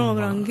நினைக்கிறேன். அப்புறம்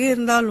அவர் அங்கே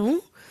இருந்தாலும்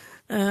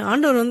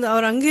ஆண்டவர் வந்து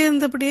அவர் அங்கே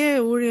இருந்தபடியே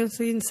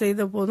ஊழியம்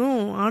செய்த போதும்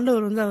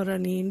ஆண்டவர் வந்து அவரை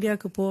நீ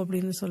இந்தியாவுக்கு போ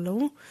அப்படின்னு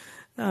சொல்லவும்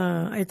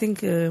I think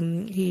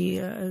he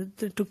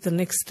took the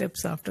next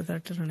steps after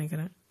that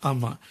நினைக்கிறேன்.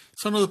 ஆமா,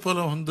 சொன்னது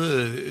போல வந்து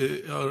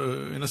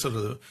என்ன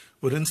சொல்றது,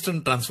 ஒரு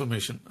இன்ஸ்டன்ட்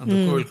டிரான்ஸ்ஃபர்மேஷன். அந்த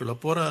கோவிலுக்குள்ள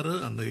போறாரு,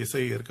 அந்த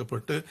இசை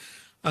ஏற்கப்பட்டு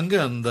அங்க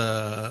அந்த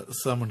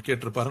சர்மன்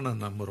கேட்டிருப்பாரு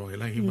நான் நம்புறோம்.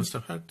 எல்லாம் he must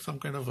have had some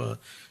kind of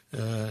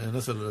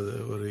என்ன சொல்றது,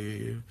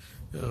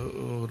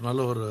 ஒரு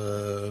நல்ல ஒரு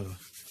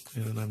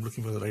I'm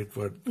looking for the right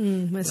word,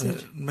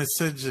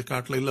 message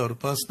காட்டல, இல்ல ஒரு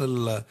பர்சனல்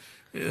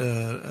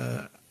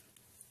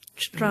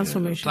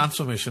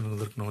டிரான்ஸ்ஃபர்மேஷன்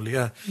இருக்கணும்,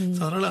 இல்லையா?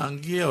 அதனால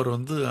அங்கேயே அவர்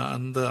வந்து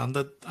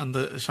அந்த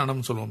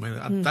க்ஷணம் சொல்லுவோமே,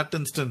 that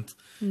instant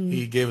he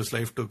gave his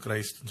life to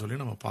Christ சொல்லி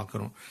நம்ம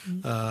பாக்குறோம்.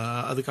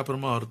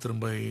 அதுக்கப்புறமா அவர்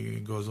திரும்ப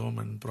goes home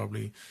and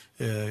probably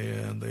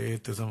அந்த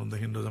ஏத்திசம், அந்த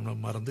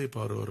ஹிந்துசம் மறந்து இப்ப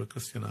அவர் ஒரு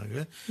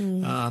கிறிஸ்டியனாக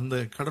அந்த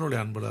கடவுளுடைய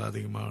அன்புல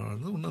அதிகமா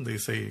இன்னும் அந்த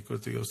இசை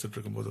குறித்து யோசிச்சுட்டு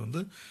இருக்கும்போது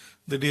வந்து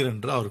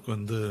திடீரென்று அவருக்கு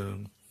வந்து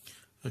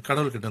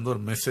கடவுள்கிட்ட இருந்து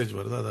ஒரு மெசேஜ்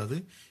வருது. அதாவது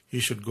he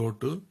should go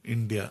to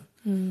India.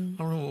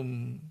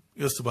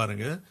 யோசிச்சு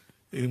பாருங்க,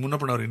 இது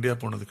முன்னப்ப அவர் இந்தியா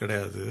போனது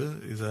கிடையாது.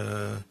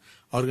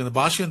 அவருக்கு அந்த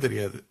பாஷையும்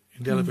தெரியாது,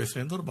 இந்தியாவில் பேசுற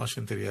எந்த ஒரு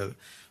பாஷையும் தெரியாது.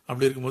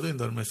 அப்படி இருக்கும்போது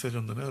இந்த ஒரு மெசேஜ்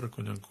வந்தோடனே அவர்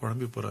கொஞ்சம்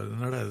குழம்பி போறாரு.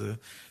 என்னடா அது,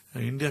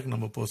 இந்தியாவுக்கு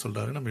நம்ம போக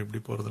சொல்றாரு, நம்ம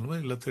எப்படி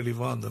போறதுன்னு இல்ல.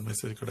 தெளிவா அந்த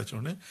மெசேஜ்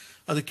கிடைச்சோடனே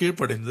அது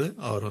கீழ்ப்படைந்து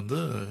அவர் வந்து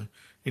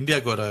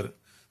இந்தியாவுக்கு வராரு.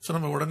 ஸோ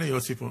நம்ம உடனே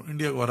யோசிப்போம்,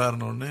 இந்தியாவுக்கு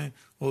வராருன்னு உடனே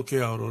ஓகே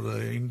அவர் ஒரு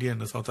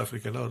இந்தியன், சவுத்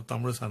ஆப்பிரிக்கால அவர்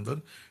தமிழ்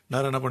சார்ந்தவர்,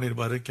 நேரம் என்ன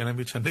பண்ணிருப்பாரு,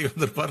 கிளம்பி சென்னைக்கு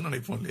வந்திருப்பாருன்னு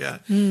நினைப்போம், இல்லையா?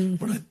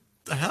 But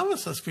I have a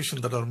suspicion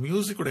that our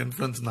music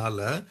influence-னால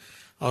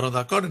அவர் அந்த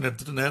அக்கார்டியன்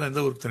எடுத்துட்டு நேரம்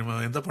எந்த ஊருக்கு தெரியுமா,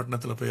 எந்த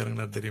பட்டணத்துல போய்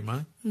இறங்கினார் தெரியுமா?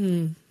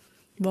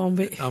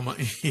 பாம்பே. ஆமா,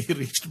 he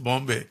reached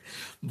பாம்பே.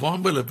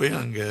 பாம்பேல போய்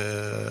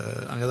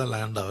அங்கதான்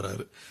லேண்ட்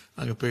ஆகுறாரு.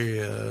 அங்க போய்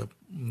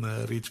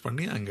ரீச்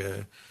பண்ணி அங்க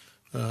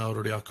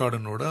அவருடைய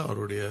அக்கார்டனோட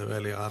அவருடைய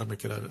வேலையை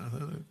ஆரம்பிக்கிறாரு.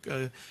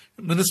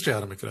 மினிஸ்ட்ரி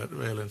ஆரம்பிக்கிறார்,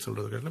 வேலைன்னு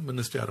சொல்றது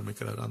மினிஸ்ட்ரி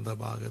ஆரம்பிக்கிறாரு அந்த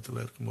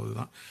பாகத்துல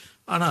இருக்கும்போதுதான்.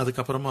 ஆனா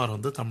அதுக்கப்புறமா அவர்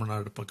வந்து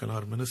தமிழ்நாடு பக்கம்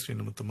அவர் மினிஸ்ட்ரி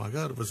நிமித்தமாக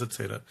அவர் விசிட்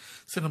செய்யறார்.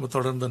 சரி, நம்ம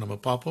தொடர்ந்து நம்ம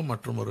பார்ப்போம்.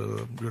 மற்றும் ஒரு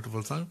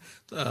பியூட்டிஃபுல் சாங்.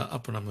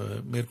 அப்ப நம்ம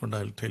மேற்கொண்டு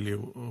I'll tell you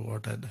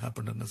what had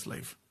happened in his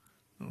life.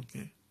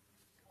 Okay.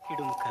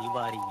 இடும்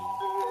கல்வாரியே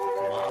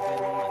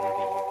மாபெரும்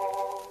அன்பே.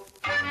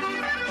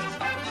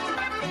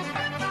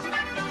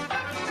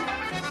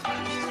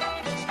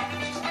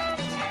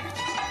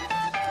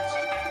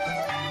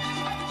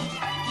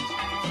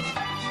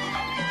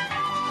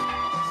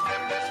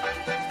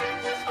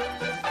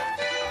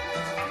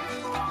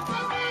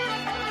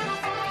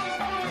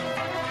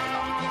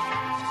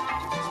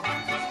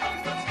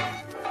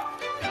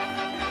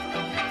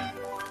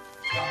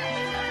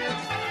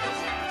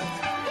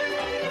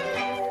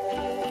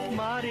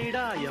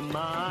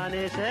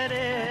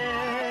 மாறிடாயம்மானேசரே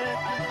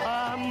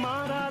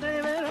அம்மாறாதே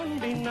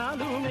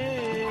வேறொன்பின்னாலுமே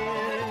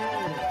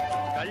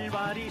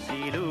கல்வாரி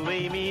சிலுவை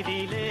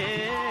மீதிலே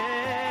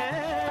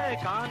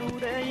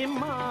காணுதே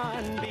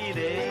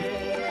இம்மான்பிதே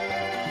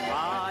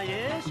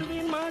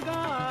ஆயேசுவின்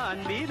மகா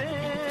அன்பிதே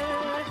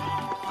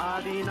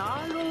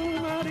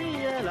அதினாலும்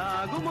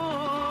அறியலாகுமோ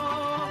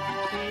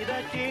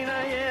இதற்கிண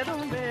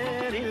ஏதும்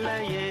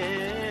வேறில்லையே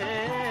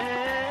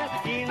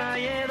இண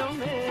ஏதும்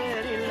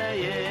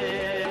வேறில்லையே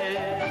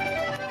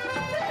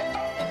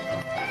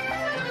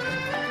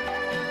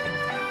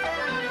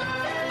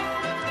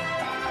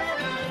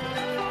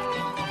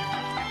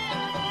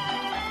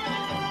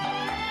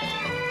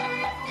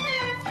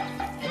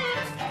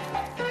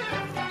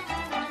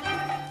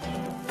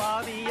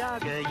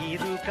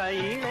இரு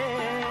கையிலே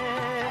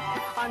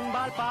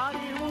அன்பால்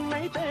பாடி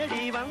உன்னை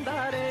தேடி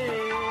வந்தாரே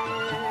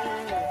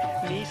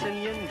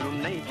நீசன்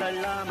என்றுன்னை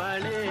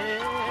தள்ளாமலே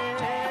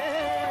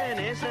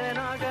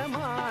நேசனாக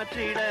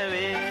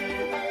மாற்றிடவே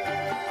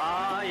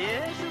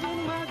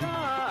ஆயேசுவின் மகா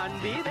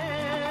அன்பிதே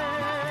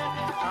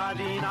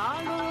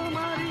அதினாலும்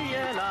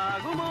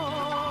அறியலாகுமோ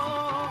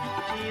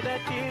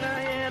இதற்கிண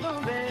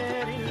ஏதும்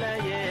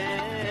வேறில்லையே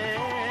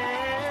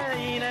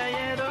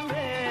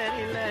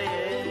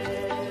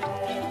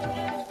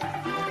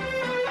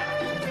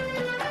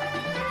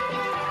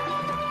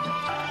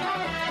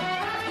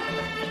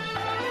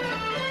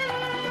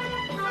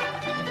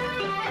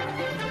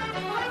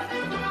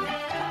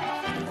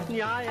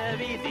நியாய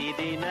விதி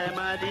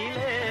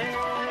தினமதிலே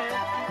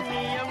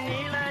நியம்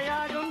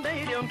நிலையாகும்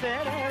தைரியம்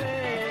பெறவே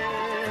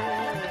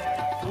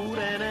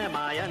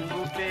பூரணமாய்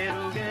அன்பு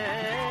பெருக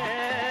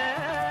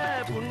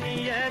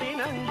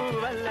புண்ணியரின் அன்பு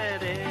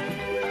வல்லதே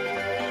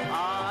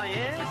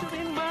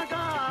ஆயேசுவின்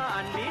மகா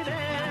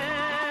அன்பிதே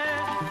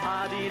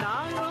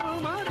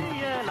அதினாலும்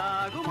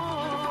அறியலாகுமோ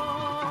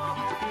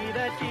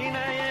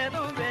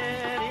இதற்கிணையதும்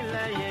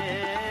வேறில்லையே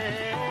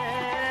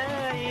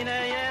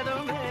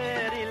இணையதும்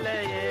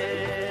வேறில்லையே.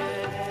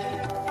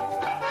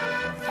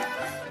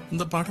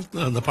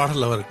 அந்த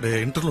பாடல் அவருடைய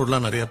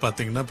இன்டர்லூட்லாம் நிறைய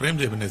பாத்தீங்கன்னா பிரேம்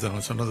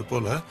ஜெயபினேசன் சொன்னது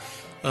போல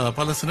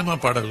பல சினிமா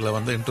பாடல்களை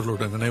வந்து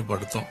இன்டர்லூட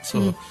நினைவுபடுத்தும். ஸோ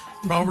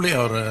ப்ராபப்ளி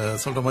அவர்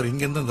சொல்ற மாதிரி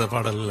இங்கிருந்து இந்த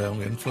பாடல்ல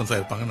அவங்க இன்ஃபுளுன்ஸ்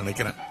ஆயிருப்பாங்கன்னு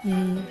நினைக்கிறேன்.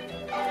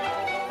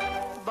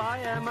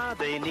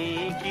 பயமதை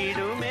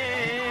நீக்கிடுமே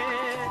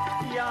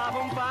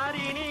யாவும்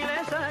பாரினிலே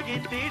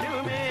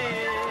சகித்திடுமே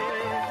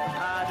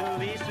அது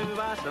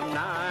விசுவாசம்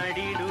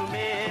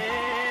நாடிடுமே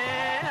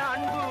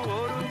அன்பு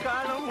ஒரு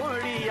காலம்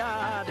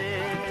ஒழியாதே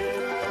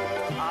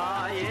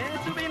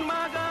ஆயேசுவின்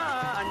மகா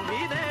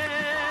அன்பிதே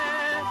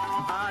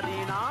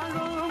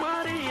அதினாலும்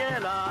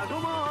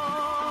அறியலாகுமோ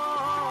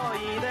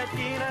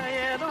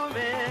இதற்கிணையதும்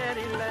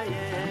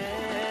வேறில்லையே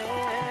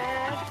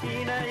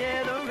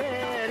இணையதும்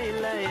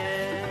வேறில்லையே.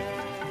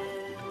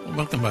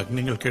 Welcome back.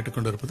 நீங்கள்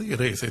கேட்டுக்கொண்டிருப்பது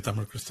இறை இசை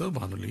தமிழ் கிறிஸ்தவ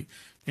வானொலி.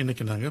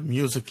 இன்னைக்கு நாங்க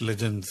music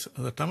legends,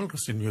 Tamil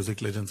Christian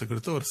music legends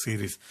குறித்து ஒரு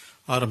சீரீஸ்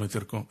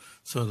ஆரம்பிச்சிருக்கோம்.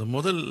 ஸோ அது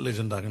முதல்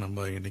லெஜெண்டாக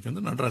நம்ம இன்னைக்கு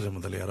வந்து நடராஜ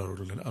முதலியார்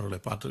அவருடைய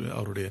பாட்டு,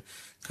 அவருடைய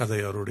கதை,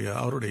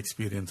 அவருடைய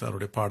எக்ஸ்பீரியன்ஸ்,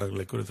 அவருடைய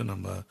பாடல்களை குறித்து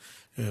நம்ம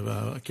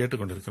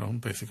கேட்டுக்கொண்டிருக்கிறோம்,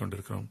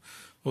 பேசிக்கொண்டிருக்கிறோம்.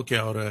 ஓகே,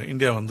 அவர்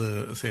இந்தியா வந்து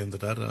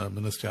சேர்ந்துட்டார்,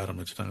 மினிஸ்ட்ரி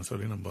ஆரம்பிச்சுட்டாங்க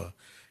சொல்லி நம்ம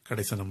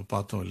கடைசியா நம்ம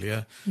பார்த்தோம்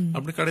இல்லையா.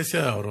 அப்படி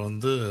கடைசியா அவர்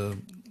வந்து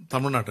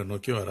தமிழ்நாட்டை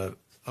நோக்கி வர்றாரு.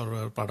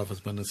 அவர் பார்ட் ஆஃப்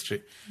ஹிஸ் மினிஸ்ட்ரி.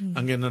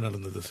 அங்க என்ன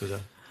நடந்தது சுஜா?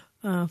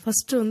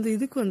 ஃபர்ஸ்ட் வந்து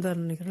இதுக்கு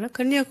வந்தார் நினைக்கிறேன்,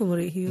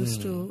 Kanyakumari. He use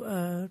to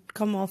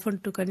come often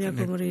to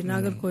Kanyakumari,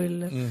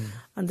 Nagercoil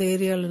அந்த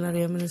ஏரியாவில்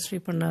நிறைய மினிஸ்ட்ரி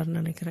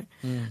பண்ணாருன்னு நினைக்கிறேன்.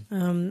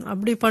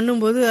 அப்படி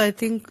பண்ணும்போது I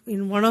think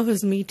in one of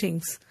his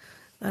meetings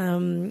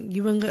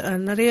இவங்க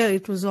நிறைய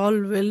இட் வாஸ் ஆல்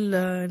வெல்,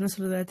 என்ன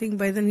சொல்றது, I think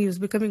by then he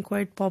was becoming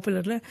quite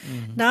பாப்புலர்ல.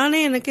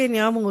 எனக்கே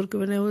ஞாபகம்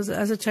இருக்கு, when I was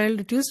as a child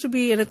it used to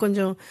be, எனக்கு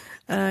கொஞ்சம்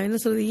என்ன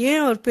சொல்றது,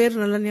 ஏன் அவர்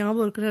பேர் நல்லா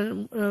ஞாபகம் இருக்கு,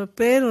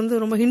 பேர்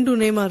வந்து ரொம்ப ஹிந்து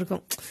நேமா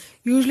இருக்கும்.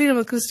 யூஸ்வலி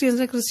நம்ம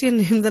கிறிஸ்டியன்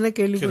நேம் தானே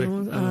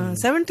கேள்விப்படுவோம்.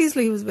 70s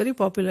he was very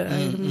popular.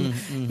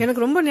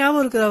 எனக்கு ரொம்ப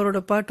ஞாபகம் இருக்குது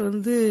அவரோட பாட்டு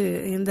வந்து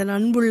இந்த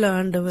அன்புள்ள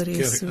ஆண்டவர்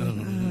இயேசு.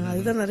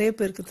 அதுதான் நிறைய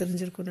பேருக்கு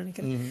தெரிஞ்சிருக்கும்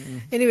நினைக்கிறேன்.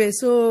 எனிவே,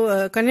 ஸோ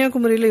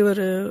கன்னியாகுமரியில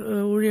இவர்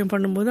ஊழியம்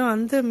பண்ணும்போது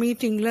அந்த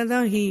மீட்டிங்ல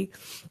தான்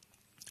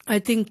ஐ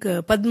திங்க்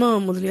பத்மா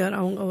முதலியார்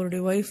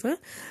அவருடைய ஒய்ஃப்,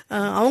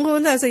 அவங்க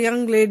வந்து ஆஸ் அ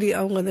யங் லேடி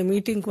அவங்க அந்த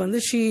மீட்டிங்க்கு வந்து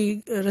she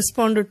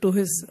responded to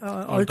his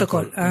alter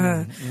call.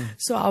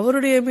 So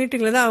அவருடைய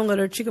மீட்டிங்ல தான் அவங்க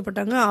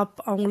ரட்சிக்கப்பட்டாங்க.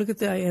 அவங்களுக்கு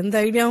எந்த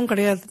ஐடியாவும்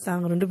கிடையாது,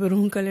 தாங்க 2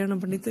 பேரும்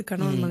கல்யாணம் பண்ணிட்டு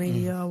கணவன்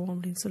மனைவி ஆகும்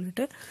அப்படின்னு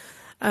சொல்லிட்டு.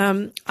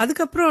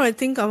 அதுக்கப்புறம் ஐ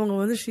திங்க் அவங்க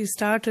வந்து ஷீ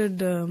ஸ்டார்டட்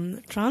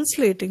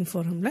டிரான்ஸ்லேட்டிங்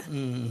ஃபார் ஹிம்ல.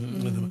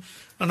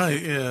 ஆனா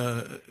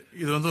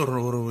இது வந்து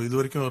ஒரு இது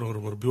வரைக்கும்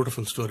ஒரு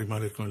பியூட்டிஃபுல் ஸ்டோரி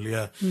மாதிரி இருக்கும்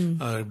இல்லையா.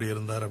 இப்படி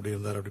இருந்தார்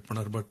அப்படி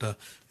பண்ணார். பட்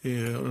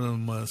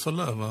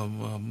சொல்ல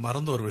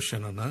மறந்த ஒரு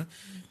விஷயம் என்னன்னா,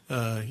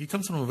 he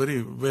comes from a very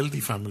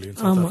wealthy family in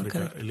South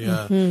Africa இல்லையா.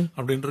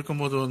 அப்படின்னு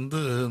இருக்கும்போது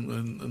வந்து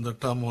இந்த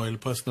டர்மோயில்,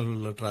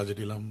 பர்சனல்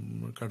ட்ராஜடி எல்லாம்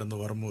கடந்து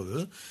வரும்போது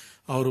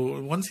அவர்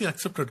once he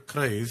accepted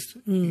Christ,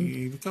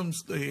 he becomes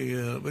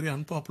very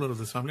unpopular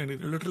with his family and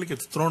he literally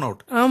gets thrown out.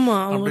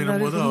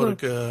 அப்படின்னும்போது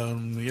அவருக்கு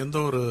எந்த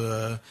ஒரு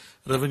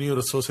ரெவென்யூ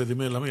ரிசோர்ஸ்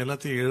எதுவுமே இல்லாம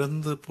எல்லாத்தையும்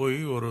இழந்து போய்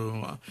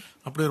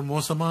அப்படி ஒரு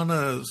மோசமான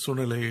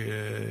சூழ்நிலை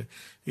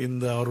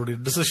இந்த அவருடைய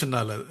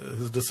டிசிஷனால,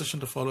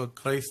 டிசிஷன் டு ஃபாலோ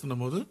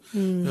கிரைஸ்ட்னும் போது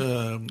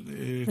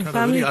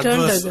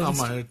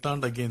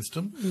turned against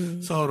him.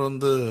 So அவர்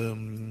வந்து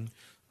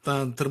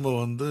தான் திரும்ப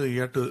வந்து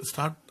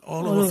start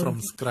all over from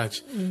scratch.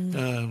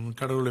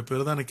 கடவுளுடைய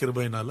பெரிதான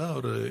கிருபையினால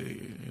அவரு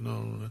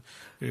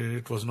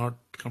இட் வாஸ் நாட்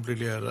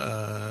கம்ப்ளீட்லி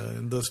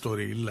இந்த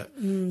ஸ்டோரி இல்ல.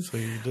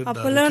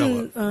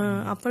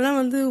 அப்பெல்லாம்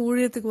வந்து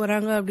ஊழியத்துக்கு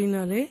வராங்க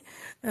அப்படின்னாலே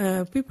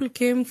people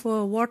came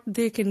for what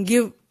they can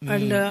give.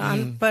 And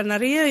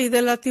நிறைய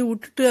இதெல்லாத்தையும்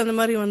விட்டுட்டு அந்த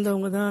மாதிரி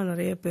வந்தவங்க தான்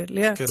நிறைய பேர்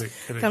இல்லையா.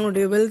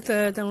 தங்களுடைய வெல்த்,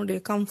 தங்களுடைய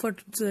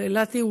கம்ஃபர்ட்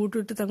எல்லாத்தையும்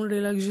விட்டுட்டு,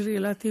 தங்களுடைய லக்ஸுரி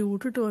எல்லாத்தையும்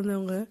விட்டுட்டு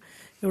வந்தவங்க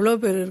எவ்வளவு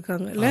பேர்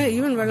இருக்காங்க இல்ல.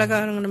 ஈவன்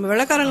வெள்ளக்காரங்க, நம்ம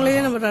வெள்ளக்காரங்களையே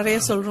நம்ம நிறைய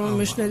சொல்றோம்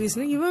மிஷனரிஸ்.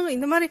 இவங்க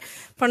இந்த மாதிரி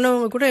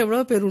பண்ணவங்க கூட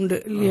எவ்வளவு பேர் உண்டு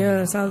இல்லையா.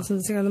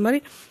 அந்த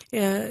மாதிரி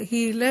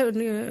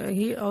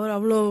அவர்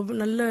அவ்வளோ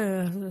நல்ல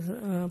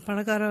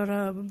பணக்கார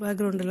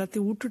பேக்ரவுண்ட்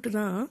எல்லாத்தையும் விட்டுட்டு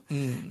தான்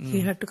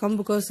he had to come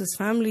because his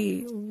family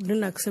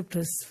didn't accept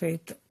his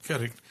faith.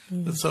 Correct.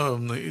 So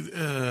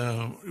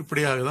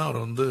இப்படியாக தான்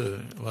அவர் வந்து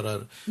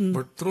வராரு.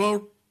 பட் த்ரூ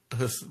அவுட்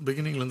his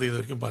beginningல இருந்து இது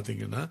வரைக்கும்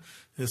பாத்தீங்கன்னா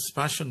his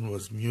passion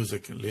was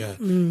music இல்லையா,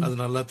 அது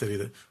நல்லா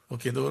தெரியுது.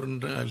 ஓகே, இந்த ஒரு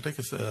I'll take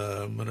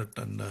a minute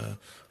and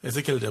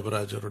Ezekiel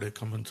Jabaraj அவருடைய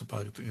comments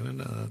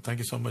பார்த்துக்கிங்கன்னா,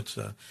 thank you so much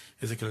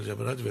Ezekiel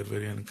Jabaraj, we are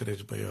very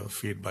encouraged by your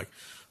feedback.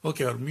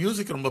 Okay, our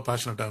music ரொம்ப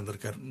பேஷனட்டா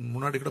இருந்திருக்காரு.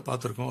 முன்னாடி கூட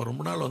பார்த்திருக்கோம்.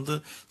 ரொம்ப நாள் வந்து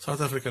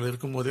சவுத் ஆப்பிரிக்கால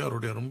இருக்கும் போதே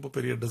அவருடைய ரொம்ப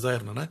பெரிய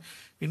டிசைர் என்னன்னா,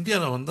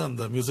 இந்தியாவில வந்து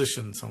அந்த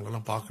மியூசிஷியன்ஸ்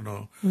அவங்களெல்லாம்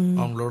பார்க்கணும்,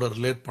 அவங்களோட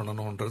ரிலேட்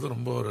பண்ணணும்ன்றது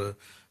ரொம்ப ஒரு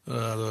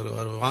அது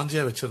ஒரு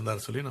வாஞ்சியா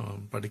வச்சிருந்தாரு சொல்லி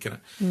நான்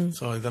படிக்கிறேன்.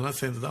 சோ இதெல்லாம்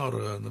சேர்ந்துதான்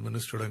அவர் அந்த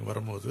மினிஸ்ட்ரியோட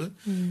வரும்போது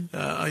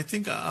ஐ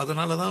திங்க்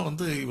அதனாலதான்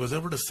வந்து he was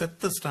able to set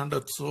the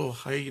standard so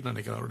high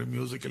நினைக்கிறேன் அவருடைய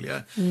மியூசிக் இல்லையா.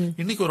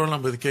 இன்னைக்கு ஒரு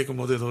நம்ம இது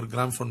கேட்கும் போது இது ஒரு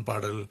கிராம்ஃபோன்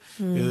பாடல்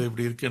இது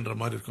இப்படி இருக்குன்ற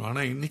மாதிரி இருக்கும்.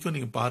 ஆனா இன்னைக்கும்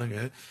நீங்க பாருங்க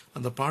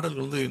அந்த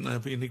பாடல்கள் வந்து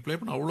இன்னைக்கு பிளே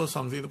பண்ண அவ்வளவு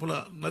சாங்ஸ், இது போல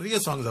நிறைய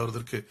சாங்ஸ் அவரது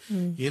இருக்கு.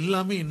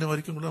 எல்லாமே இன்ன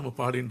வரைக்கும் கூட நம்ம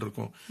பாடிட்டு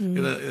இருக்கோம்.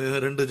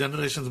 2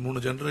 ஜெனரேஷன்ஸ்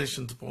 3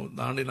 ஜெனரேஷன்ஸ்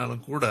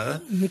தாண்டினாலும் கூட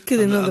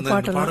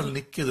அந்த பாடல்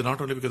நிக்குது.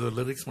 நாட் ஓன்லி பிகாஸ்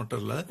லிரிக்ஸ்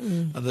மட்டும் இல்ல,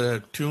 அந்த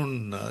டியூன்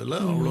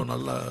அவ்வளவு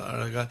நல்லா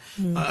அழகா.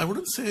 I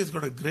wouldn't say he's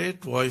got a great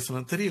voice.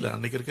 தெரியல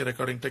அன்னைக்கு இருக்க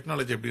ரெக்கார்டிங்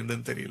டெக்னாலஜி எப்படி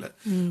இருந்ததுன்னு தெரியல.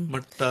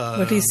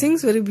 But he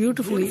sings very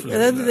beautifully.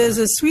 There's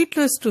a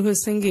sweetness to his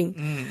singing.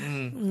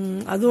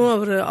 அதுவும்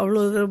அவர்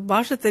அவ்வளவு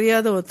பாஷை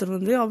தெரியாத ஒருத்தர்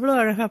வந்து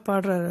அவ்வளவு அழகா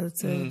பாடுறாரு.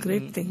 It's a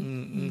great thing.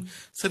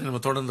 சரி,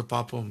 நம்ம தொடர்ந்து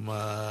பார்ப்போம்.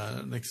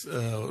 நெக்ஸ்ட்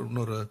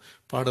இன்னொரு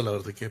பாடல்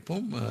அவரது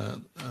கேட்போம்.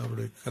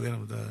 அவருடைய கதை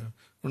நம்ம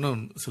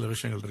இன்னும் சில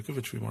விஷயங்கள் இருக்கு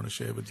which we want to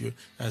share with you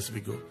as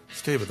we go.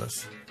 Stay with us.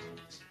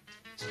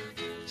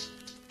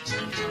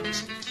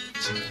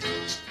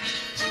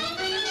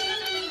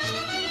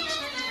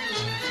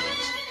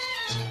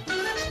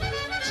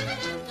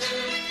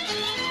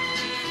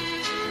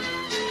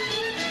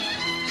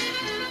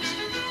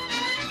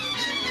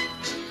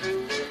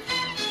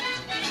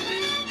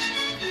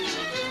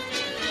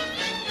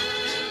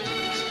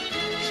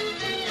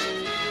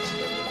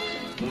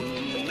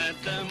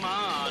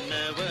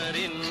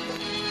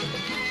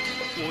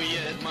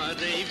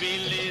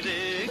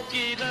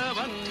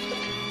 மறைவிலிருக்கிறவன்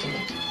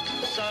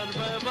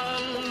சர்வ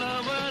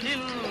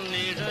வல்லவரின்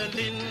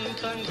நிழலில்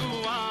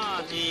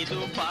தங்குவான், இது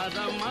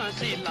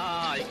பரமசிலாக்கியமே.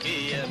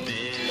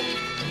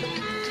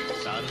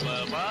 சர்வ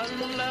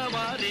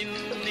வல்லவரின்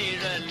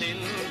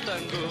நிழலில்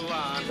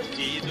தங்குவான்,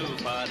 இது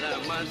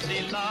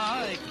பரமசிலாக்கியமே.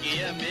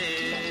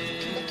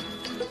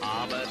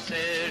 அவர்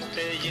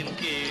சேட்டையின்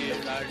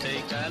கீழ்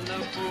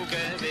அடைக்கலம்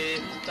புகவே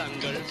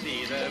தங்கள்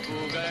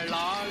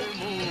சிறகுகளால்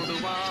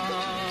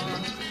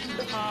மூடுவார்.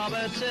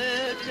 அவர்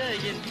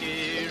சேட்டையின்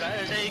கீழ்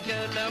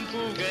அடைக்கலம்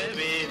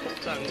புகவே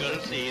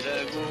தங்கள்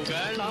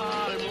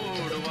சிறகுகளால்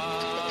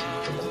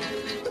மூடுவார்.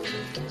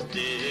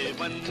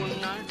 தேவன்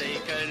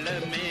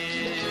முன்னடைக்கலமே,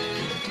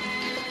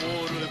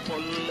 ஒரு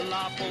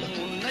பொல்லாப்பும்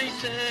உன்னை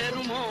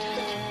சேருமோ,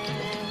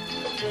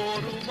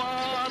 ஒரு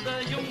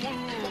வாதையும்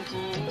உன்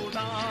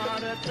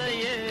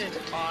கூடாரத்தையே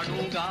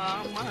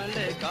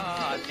அணுகாமலே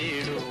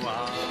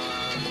காத்திடுவார்.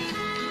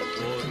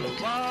 ஒரு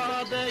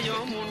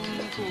வாதையும் உன்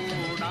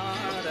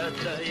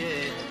கூடாரத்தையே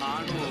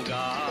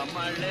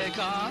அணுகாமலே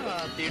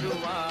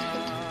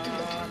காத்திடுவார்.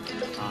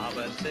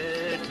 அவர்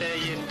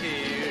சேட்டையின்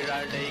கீழ்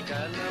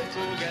அடைக்கலம்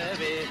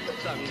புகவே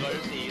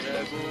தங்கள்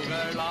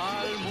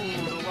சிறகுகளால்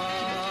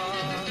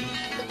மூடுவார்.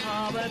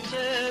 அவர்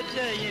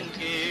சேட்டையின்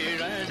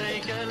கீழ்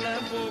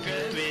அடைக்கலம்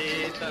புகவே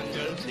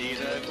தங்கள்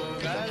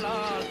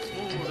சிறகுகளால்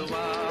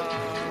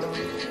மூடுவார்.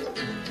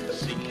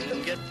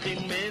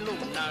 சிங்கத்தின்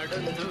மேலும்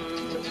நடந்து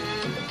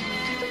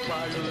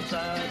பழு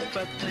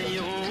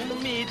சர்ப்பத்தையும்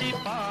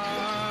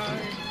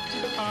மிதிப்பாய்.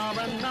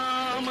 அவன்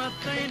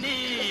நாமத்தை நீ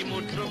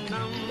முற்றும்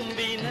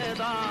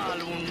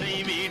நம்பினதால் உன்னை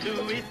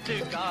விடுவித்து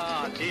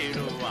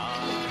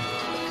காத்திடுவார்.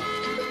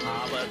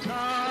 அவர்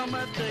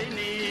நாமத்தை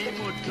நீ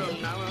முற்றும்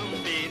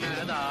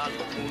நம்பினதால்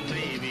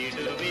உன்னை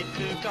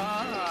விடுவித்து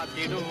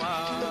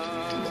காத்திடுவார்.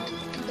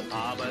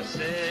 அவர்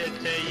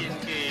சேட்டையின்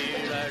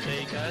கீழ்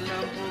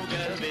அடைக்கலம்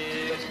புகவே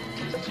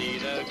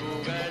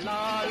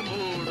சிறகுகளால்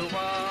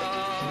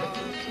மூடுவார்.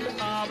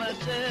 அவர்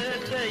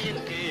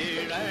சேட்டையின்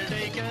கீழ்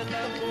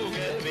அடைக்கலம்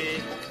புகவே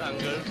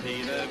தங்கள்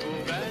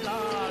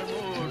சிறகுகளால்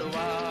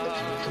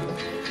மூடுவார்.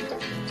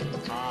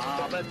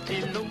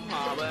 ஆபத்திலும்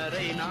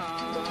அவரை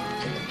நான்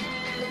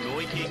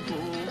நோக்கி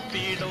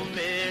கூப்பிடும்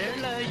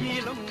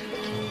வேளையிலும்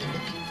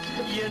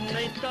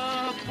என்னை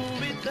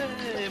தாப்புவித்தே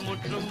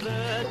முற்றும்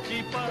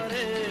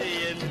ரட்சிப்பாரே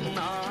என்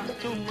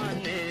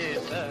நாட்டுமனே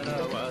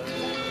சரவர்.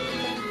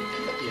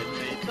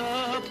 என்னை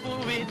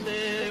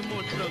தாப்புவித்தே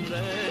முற்றும்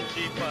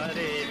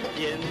ரட்சிப்பாரே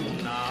என்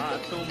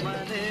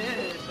நாட்டுமனே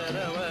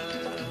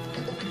சரவர்.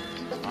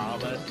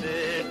 அவர்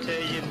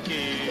சேட்டையின்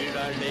கீழ்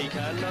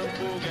அடைக்கலம்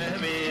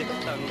புகவே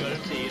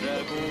தங்கள்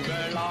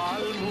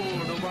சிறகுகளால்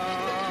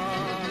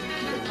மூடுவார்.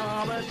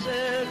 அவர்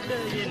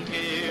சேட்டையின்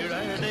கீழ்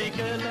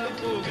அடைக்கலம்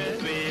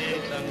புகவே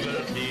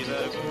தங்கள்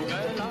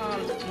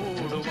சிறகுகளால்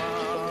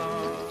மூடுவார்.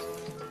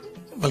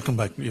 Welcome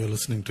back. You are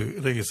listening to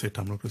IRAI ISAI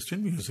Tamil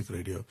Christian music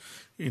radio.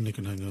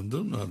 இன்னைக்கு நாங்கள் வந்து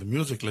அந்த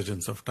music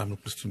legends of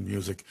Tamil Christian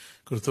music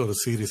குறித்து ஒரு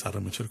சீரீஸ்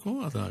ஆரம்பிச்சிருக்கோம்.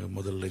 அது நாங்கள்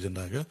முதல்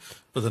லெஜெண்டாக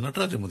Br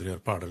Nataraja Mudaliar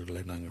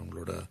பாடல்களை நாங்கள்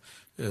உங்களோட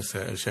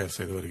ஷேர்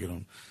செய்து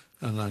வருகிறோம்.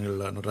 நாங்கள்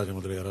நடராஜ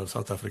முதலியார்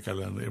சவுத்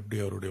ஆப்பிரிக்காவில் எப்படி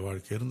அவருடைய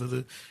வாழ்க்கை இருந்தது,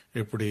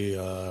 எப்படி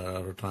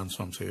அவர்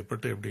டிரான்ஸ்ஃபார்ம்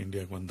செய்யப்பட்டு எப்படி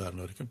இந்தியாவுக்கு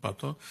வந்தார்னு வரைக்கும்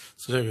பார்த்தோம்.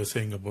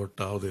 Saying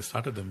about how they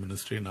started the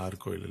ministry இன்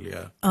நாகர்கோவில்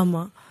இல்லையா?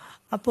 ஆமா.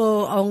 அப்போ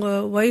அவங்க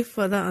ஒய்ஃப்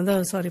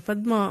அதான் சாரி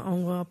பத்மா,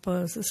 அவங்க அப்போ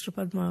சிஸ்டர்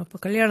பத்மா அப்போ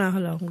கல்யாணம்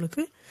ஆகல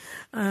அவங்களுக்கு.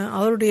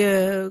 அவருடைய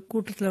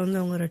கூட்டத்தில்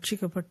அவங்க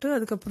ரட்சிக்கப்பட்டு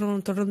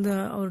அதுக்கப்புறம் தொடர்ந்து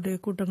அவருடைய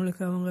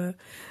கூட்டங்களுக்கு அவங்க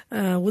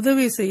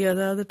உதவி செய்ய,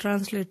 அதாவது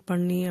டிரான்ஸ்லேட்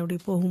பண்ணி அப்படி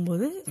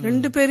போகும்போது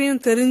 2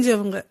 பேரையும்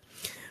தெரிஞ்சவங்க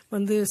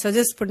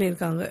சஜஸ்ட்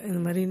பண்ணியிருக்காங்க, இந்த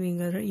மாதிரி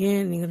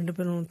ஏன் நீங்க 2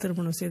 பேரும்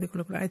திருமணம் செய்து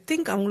கொள்ளக்கூடாது. ஐ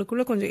திங்க்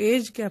அவங்களுக்குள்ள கொஞ்சம்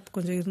ஏஜ் கேப்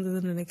கொஞ்சம்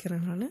இருந்ததுன்னு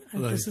நினைக்கிறேன் நான்,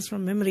 திஸ் இஸ்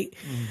ஃப்ரம் மெமரி.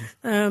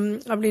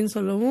 அப்படின்னு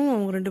சொல்லவும்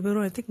அவங்க 2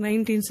 பேரும் ஐ திங்க்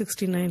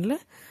 1969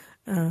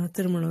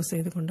 திருமணம்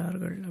செய்து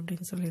கொண்டார்கள்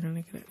அப்படின்னு சொல்லி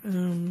நினைக்கிறேன்.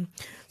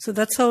 So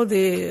that's how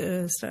they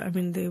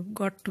they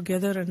got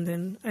together and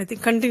then I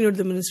think continued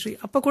the ministry.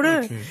 அப்போ கூட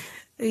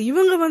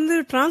இவங்க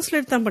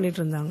டிரான்ஸ்லேட் தான் பண்ணிட்டு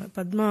இருந்தாங்க.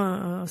 பத்மா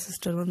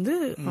சிஸ்டர்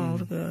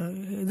அவருக்கு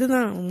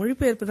இதுதான்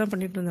மொழிபெயர்ப்பு தான்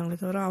பண்ணிட்டு இருந்தாங்களே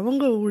தவிர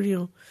அவங்க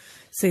ஊழியம்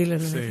செய்யல.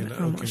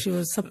 She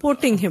was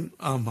supporting him.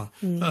 ஆமா.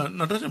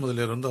 நடராஜ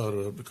முதலியார் அவர்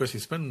because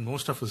he spent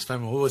most of his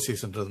time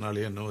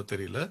overseasன்றதுனால என்னவோ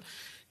தெரியல,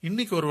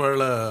 இன்னைக்கு ஒரு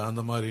வேளை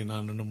அந்த மாதிரி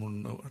நான்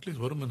 2-3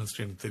 அட்லீஸ்ட் ஒரு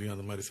மினிஸ்ட்ரி எனக்கு தெரியும்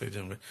அந்த மாதிரி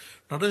செஞ்சாங்க.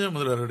 நடராஜ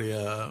முதலியாருடைய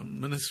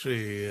மினிஸ்ட்ரி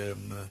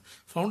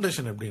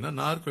ஃபவுண்டேஷன் எப்படின்னா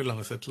நாகர்கோவில்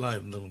அவங்க செட்டிலா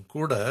இருந்தவங்க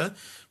கூட,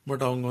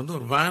 பட் அவங்க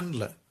ஒரு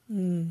வேன்ல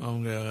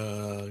அவங்க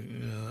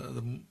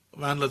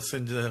வேன்ல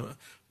செஞ்ச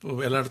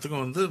எல்லா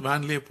இடத்துக்கும்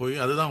வேன்லயே போய்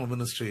அதுதான் அவங்க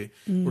மினிஸ்ட்ரி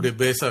உடைய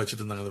பேஸா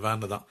வச்சுட்டு இருந்தாங்க. அந்த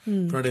வேன்ல தான்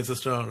என்னுடைய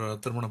சிஸ்டர்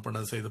திருமணம்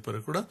பண்ண செய்த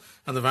பிறகு கூட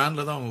அந்த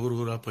வேன்ல தான்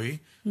அவங்க ஊரா போய்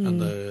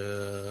அந்த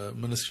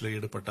மினிஸ்ட்ரியில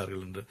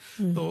ஈடுபட்டார்கள் என்று.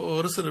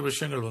 ஒரு சில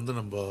விஷயங்கள்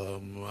நம்ம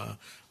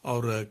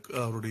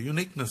அவருடைய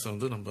யூனிக்னஸ்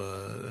நம்ம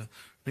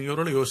நீங்க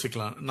ஒருவேளை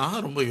யோசிக்கலாம்.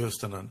 நான் ரொம்ப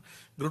யோசித்தேன். நான்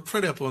குட்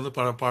ஃப்ரைடே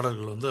அப்போ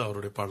பாடல்கள்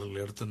அவருடைய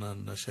பாடல்கள் எடுத்து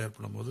நான் ஷேர்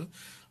பண்ணும்போது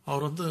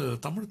அவர்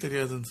தமிழ்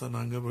தெரியாதுன்னு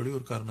சொன்னாங்க,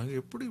 வெளியூர்காரனாங்க,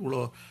 எப்படி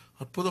இவ்வளோ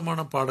அற்புதமான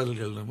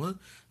பாடல்கள்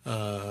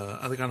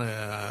அதுக்கான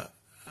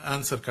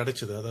ஆன்சர்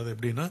கிடைச்சது. அதாவது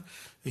எப்படின்னா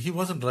he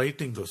wasn't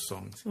writing those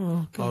songs.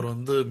 Our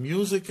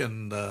music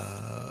and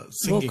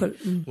singing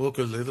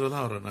vocal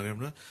இதுலதான் அவர்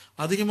நிறைய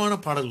அதிகமான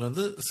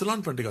பாடல்கள்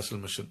Ceylon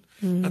Pentecostal mission.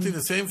 I think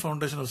the same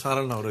foundation of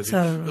சாரல் நவரேஜ்.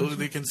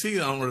 யூ கேன் see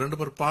அவங்க 2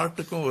 பேர்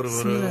பாட்டுக்கும்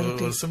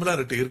ஒரு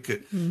சிமிலாரிட்டி இருக்கு.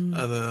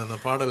 அது அந்த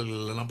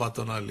பாடல்கள் எல்லாம்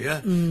பார்த்தோம்னா இல்லையா?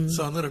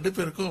 சோ 2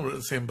 பேருக்கும்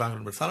சேம்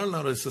பேக்ரவுண்ட். பட் சாரல்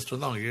நவரேஜ்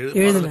சிஸ்டர் தான்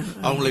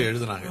அவங்களே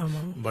எழுதுனாங்க.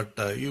 பட்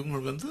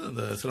இவங்களுக்கு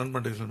அந்த சிலான்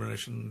பெண்டிகாஸ்டல்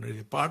மிஷன்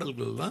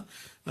பாடல்கள் தான்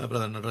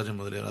பிரதர் நடராஜ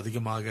முதலியார்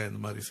அதிகமாக இந்த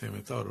மாதிரி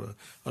சேமித்து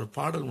அவர்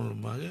பாடல்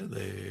மூலமாக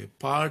இதை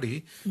பாடி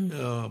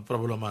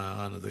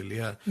பிரபலமானது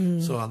இல்லையா?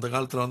 சோ அந்த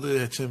காலத்துல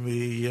HMV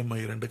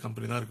EMI 2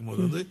 கம்பெனி தான்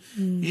இருக்கும்போது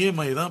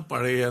EMI தான்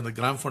பழைய அந்த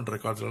கிராம்ஃபோன்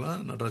ரெக்கார்ட்ஸ்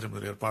எல்லாம் நடராஜ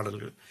முதலியார்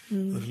பாடல்கள்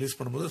ரிலீஸ்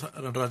பண்ணும்போது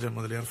Nataraja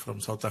Mudaliar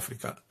from south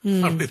Africa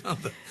அப்படிதான்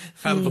அந்த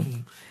ஆல்பம்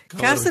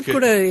கேசட்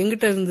கூட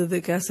எங்கிட்ட இருந்தது.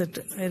 Cassette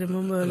I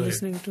remember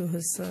listening to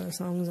his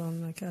songs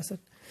on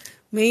cassette.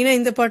 மெயினா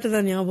இந்த பாட்டு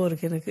தான் ஞாபகம்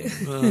இருக்கு எனக்கு.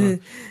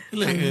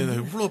 இல்ல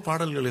இவ்வளவு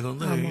பாடல்கள் இது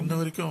இன்ன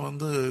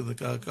வரைக்கும்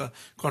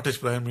காட்டேஜ்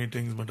பிரேயர்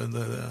மீட்டிங்ஸ் மற்றும்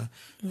இந்த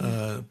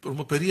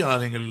ரொம்ப பெரிய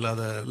ஆலயங்கள்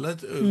இல்லாத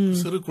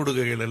சிறு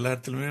கொடுகைகள் எல்லா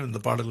இடத்துலயுமே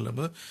இந்த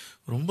பாடல்கள்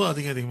ரொம்ப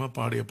அதிகமா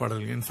பாடிய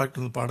பாடல்கள். இன்ஃபேக்ட்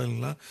இந்த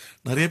பாடல்கள்லாம்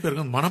நிறைய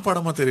பேருக்கு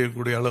மனப்பாடமா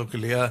தெரியக்கூடிய அளவுக்கு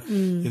இல்லையா?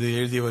 இது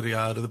எழுதியவர்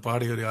யார், இது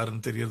பாடியவர்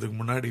யாருன்னு தெரியறதுக்கு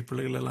முன்னாடி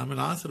பிள்ளைகள் எல்லாமே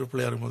நான் சிறு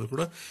பிள்ளையா இருக்கும்போது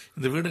கூட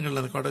இந்த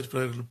வீடுகள்ல அந்த காட்டேஜ்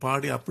பிரேயர்கள்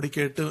பாடி அப்படி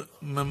கேட்டு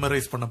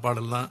மெமரைஸ் பண்ண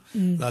பாடல் தான்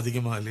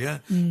அதிகமா இல்லையா?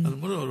 அது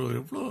மாதிரி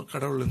எவ்வளவு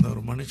கடவுள் இந்த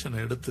ஒரு மனுஷனை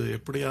எடுத்து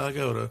எப்படியாக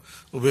அவர்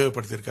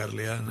உபயோகப்படுத்தியிருக்காரு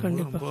இல்லையா?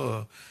 ரொம்ப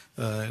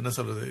என்ன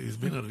சொல்றது, it's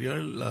been a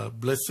real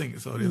blessing.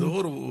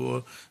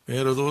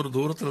 வேற ஏதோ ஒரு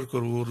தூரத்துல இருக்க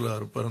ஒரு ஊர்ல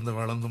பிறந்து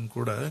வளர்ந்தும்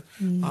கூட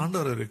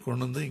ஆண்டவரை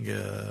கொண்டு இங்க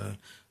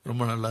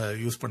ரொம்ப நல்லா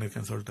யூஸ்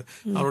பண்ணிருக்கேன்னு சொல்லிட்டு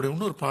அவருடைய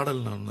இன்னொரு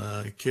பாடல் நான்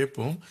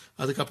கேட்போம்.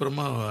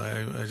 அதுக்கப்புறமா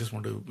I just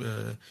want to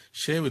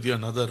share with you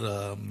another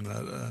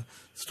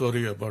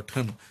story about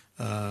him.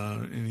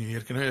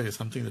 ஏற்கனவே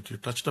something that you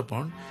touched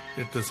upon,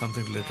 it is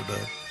something related.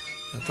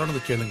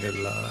 தொடர்ந்து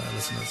கேளுங்கள்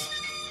listeners.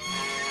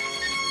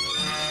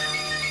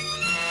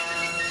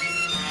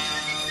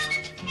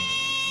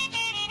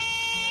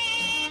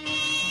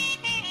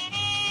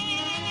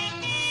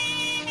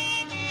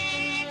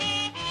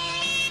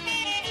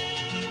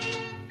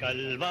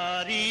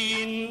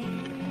 கல்வாரியின்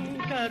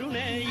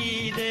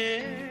கருணையிலே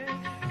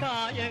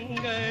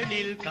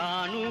காயங்களில்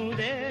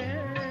காணுதே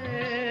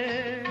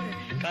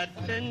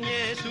கர்த்தன்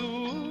இயேசு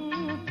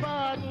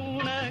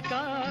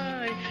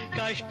பாருணக்காய்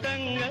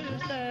கஷ்டங்கள்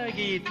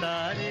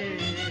சகித்தாரே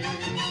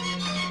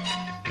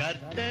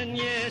கர்த்தன்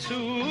இயேசு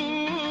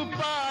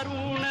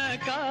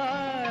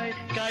பாருணக்காய்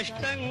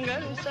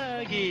கஷ்டங்கள்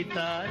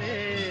சகித்தாரே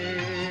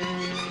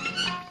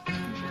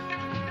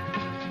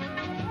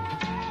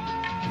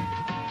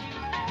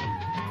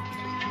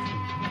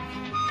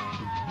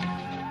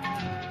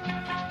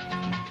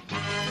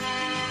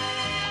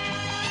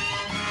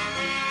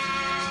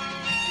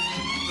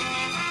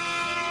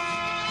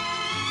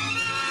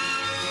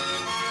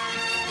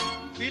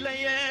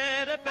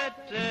விலையேற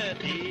பெற்ற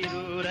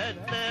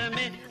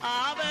தீருரத்தமே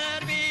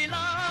அவர்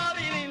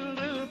விழாவில்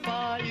நின்று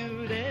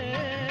பாயுதே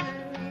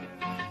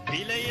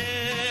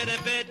விலையேற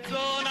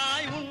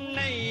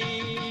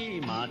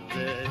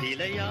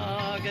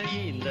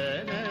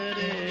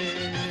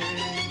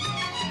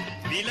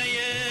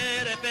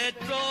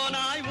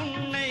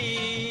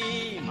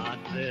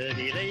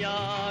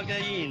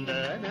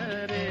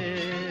ஈந்தனரே.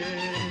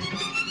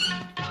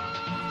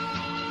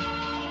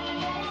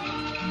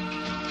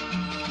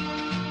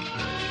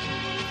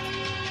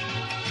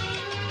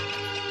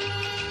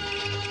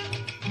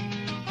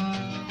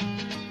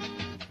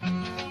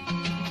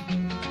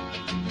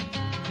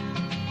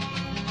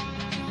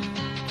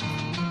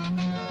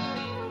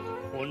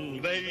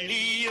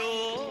 வெள்ளியோ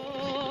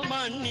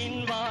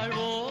மண்ணின்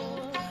வாழ்வோ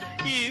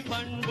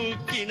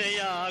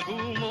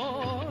இவ்வன்புக்கிணையாகுமோ,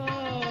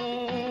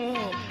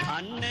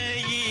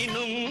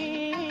 அன்னையினும்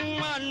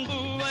அன்பு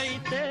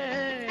வைத்தே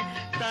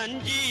தன்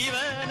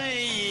ஜீவனை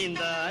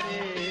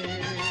ஈந்தாரே.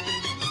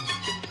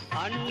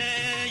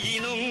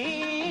 அன்னையினும்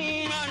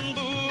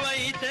அன்பு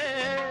வைத்தே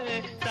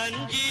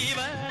தன்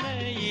ஜீவனை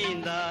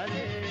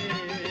ஈந்தாரே.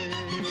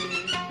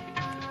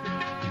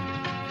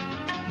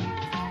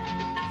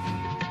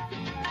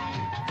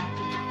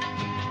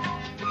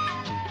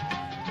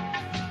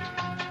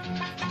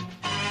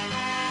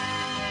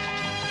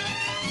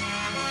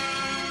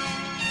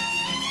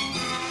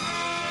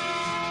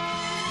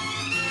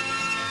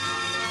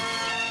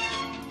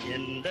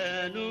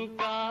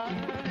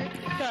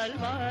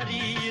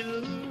 கல்வாரியில்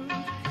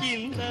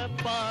இந்த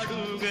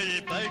பாடுகள்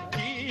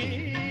பற்றி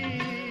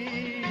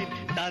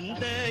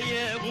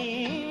தந்தையவும்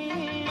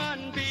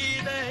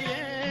அன்பிடைய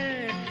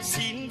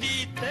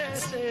சிந்தித்த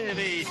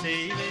சேவை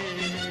செய்வே.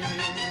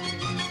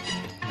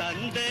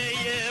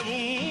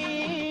 தந்தையவும்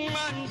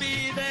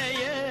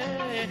அன்பிடைய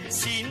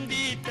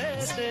சிந்தித்த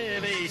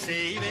சேவை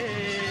செய்வே.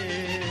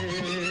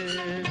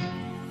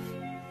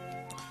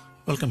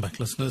 Welcome back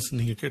listeners.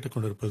 நீங்க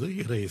கேட்டுக்கொண்டிருப்பது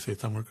IRAI இசை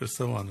தமிழ்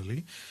கிறிஸ்தவ வானொலி.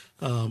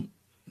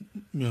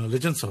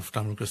 Legends of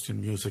Tamil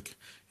Christian music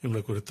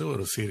இவங்களை குறித்து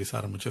ஒரு சீரீஸ்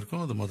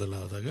ஆரம்பிச்சிருக்கோம். அது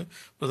முதலாவதாக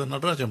Br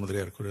Nataraja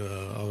Mudaliar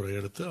அவரை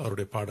எடுத்து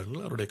அவருடைய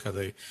பாடல்கள், அவருடைய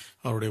கதை,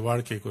 அவருடைய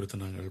வாழ்க்கை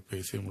குறித்து நாங்கள்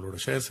பேசி உங்களோட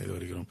ஷேர் செய்து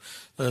வருகிறோம்.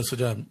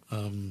 சுஜாத்,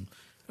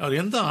 அவர்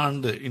எந்த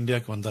ஆண்டு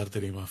இந்தியாவுக்கு வந்தார்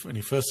தெரியுமா?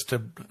 ஃபர்ஸ்ட்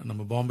ஸ்டெப்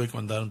நம்ம பாம்பேக்கு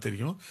வந்தாருன்னு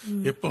தெரியும்.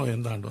 எப்போ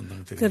எந்த ஆண்டு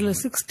வந்தாங்க தெரியல.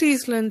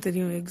 60s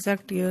தெரியும்.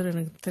 எக்ஸாக்ட் இயர்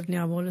எனக்கு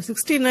தெரியும்.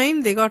 69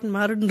 they got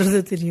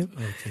marriedன்றது தெரியும்.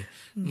 ஓகே.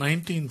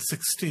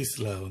 1960s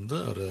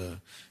அவர்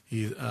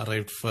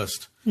arrived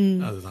first.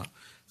 அதுதான்.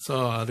 ஸோ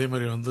அதே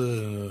மாதிரி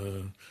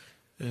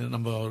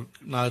நம்ம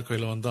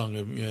நாகர்கோயில அவங்க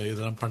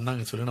இதெல்லாம்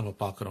பண்ணாங்கன்னு சொல்லி நம்ம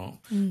பாக்குறோம்.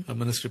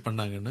 மினிஸ்ட்ரி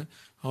பண்ணாங்கன்னு.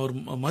 அவர்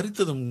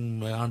மரித்தது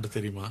ஆண்டு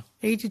தெரியுமா?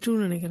 82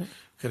 நினைக்கிறேன்.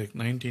 கரெக்ட்.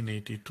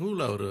 1982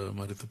 அவர்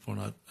மரித்து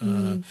போனார்.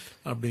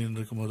 அப்படின்னு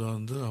இருக்கும்போது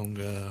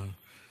அவங்க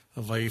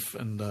வைஃப்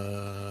அண்ட்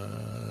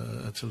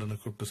சில்ட்ரனை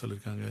கூப்பிட்டு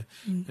சொல்லியிருக்காங்க,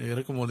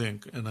 இறக்கும் போது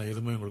நான்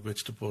எதுவுமே உங்களுக்கு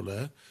வச்சுட்டு போல,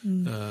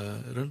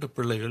 2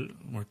 பிள்ளைகள்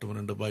மற்றும்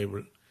 2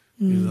 பைபிள்,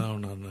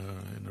 இதுதான் நான்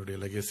என்னுடைய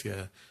லெகசியா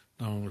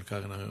நான்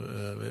உங்களுக்காக நான்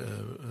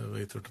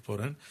வைத்துட்டு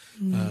போறேன்,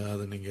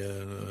 அதை நீங்க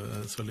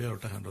சொல்லி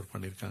அவர்கிட்ட ஹேண்ட் ஓவர்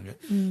பண்ணிருக்காங்க.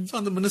 சோ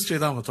அந்த மினிஸ்ட்ரி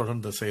தான் அவங்க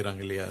தொடர்ந்து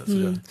செய்யறாங்க இல்லையா?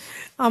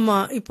 ஆமா.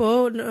 இப்போ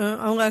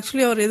அவங்க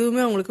ஆக்சுவலி அவர்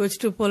எதுவுமே அவங்களுக்கு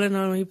வச்சுட்டு போல.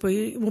 நான் இப்போ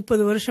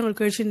 30 வருஷங்கள்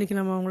கழிச்சு இன்னைக்கு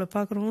நம்ம அவங்கள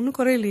பாக்குறோம். ஒன்னும்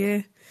குறையிலையே.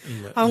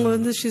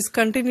 அவங்க she's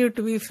continued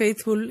to be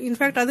faithful.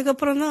 In fact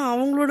அதுக்கப்புறம் தான்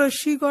அவங்களோட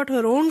she got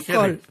her own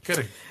call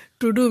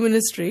to do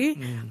ministry.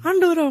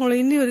 ஆண்டவர் அவங்களை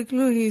இன்னி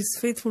வரைக்கும் he is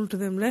faithful to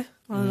them.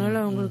 அதனால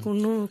அவங்களுக்கு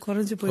ஒன்னும்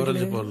குறைஞ்சு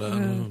போயிடல.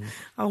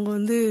 அவங்க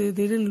they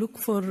didn't look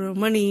for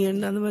money and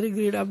அந்த மாதிரி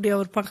greed அப்படி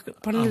அவர்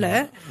பண்ணல.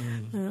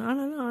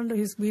 ஆனாலும்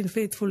he's been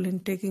faithful in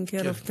taking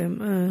care of them.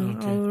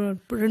 அவர்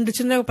 2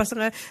 சின்ன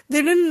பசங்க.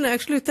 they didn't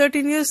actually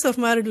 13 years of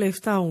married life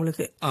தான்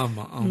அவங்களுக்கு.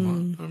 ஆமா ஆமா.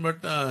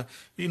 பட்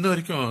இன்ன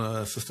வரைக்கும்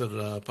சிஸ்டர்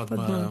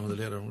பத்மா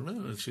முதலியார்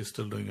அவங்க she is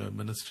still doing a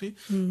ministry.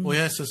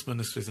 Oasis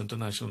Ministries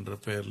International என்ற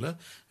பெயர்ல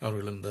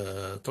அவர்கள் இந்த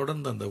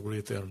தொடர்ந்து அந்த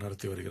ஊழியத்தை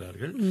நடத்தி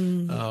வருகிறார்கள்.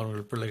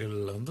 அவர்கள் பிள்ளைகள்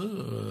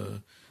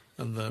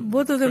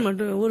both of them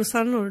ஒரு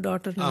சன் ஒரு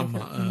டாட்டர்.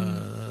 ஆமா.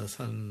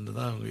 சன்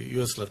தான்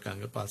யுஎஸ்ல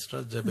இருக்காங்க.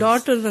 பாஸ்டர்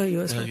டாட்டர் தான்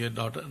யுஎஸ்.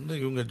 டாட்டர்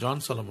இவங்க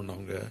ஜான் சொலமன்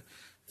அவங்க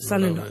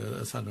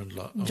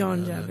சன்-in-law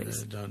ஜான்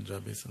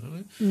ஜாபிஸ்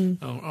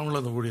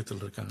அவங்களும் அந்த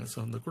ஊழியத்தில் இருக்காங்க. ஸோ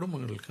அந்த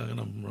குடும்பங்களுக்காக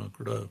நம்ம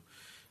கூட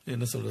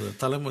என்ன சொல்றது,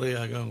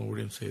 தலைமுறையாக அவங்க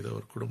ஊழியம் செய்த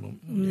ஒரு குடும்பம்.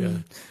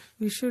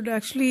 We should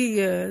actually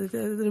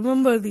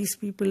remember these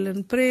people and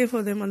pray for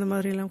them. அந்த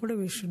மாதிரி எல்லாம் கூட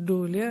we should do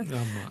இல்லையா?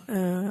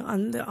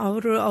 அந்த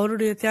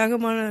அவருடைய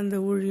தியாகமான அந்த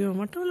ஊழியம்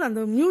மட்டும் இல்ல,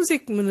 அந்த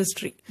மியூசிக்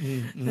மினிஸ்ட்ரி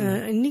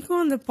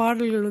இன்னைக்கும் அந்த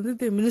பாடல்கள்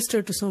they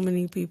minister to so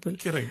many people.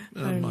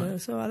 And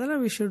so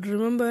அதெல்லாம் we should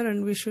remember and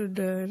we should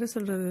என்ன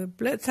சொல்றது,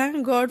 thank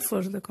God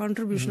for the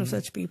contribution of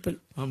such people.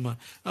 ஆமா.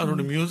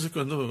 அவருடைய மியூசிக்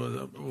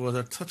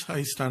at such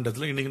high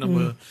standardsல இன்னைக்கு நம்ம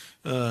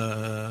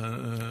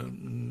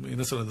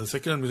என்ன சொல்றது,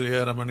 செக்குலர் மியூசிக்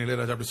ரமன்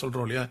இளையராஜா அப்படி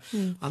சொல்றோம் இல்லையா,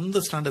 அந்த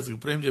ஸ்டாண்டர்ட்ஸ்க்கு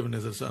பிரேம்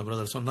ஜெபனேசர்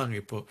பிரதர் சொன்னாங்க.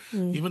 இப்போ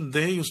even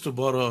they use to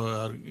borrow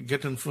or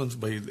get influenced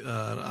by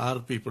our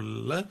people.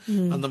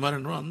 அந்த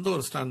மாதிரி அந்த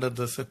ஒரு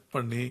ஸ்டாண்டர்ட் செட்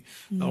பண்ணி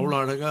அவ்வளவு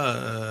அழகா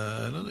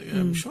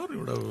I'm sure you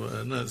would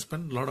have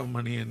spent a lot of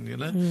money.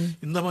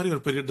 இந்த மாதிரி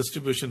ஒரு பெரிய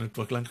டிஸ்ட்ரிபியூஷன்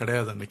நெட்வொர்க் எல்லாம்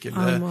கிடையாது அன்னைக்கு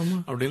இல்ல.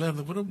 அப்படிலாம்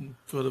இருந்த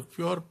ஒரு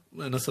பியூர்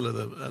என்ன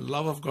சொல்றது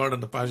love of God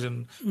and the passion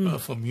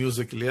for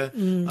music இல்லையா,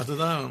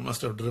 அதுதான்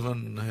must have driven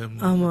him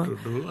to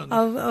do.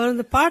 அவர்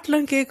அந்த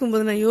பாட்டெல்லாம்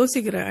கேட்கும்போது நான்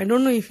யோசிக்கிறேன், I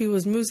don't know if he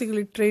was music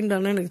musically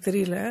ட்ரெயின்டானா எனக்கு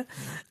தெரியல.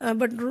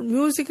 பட்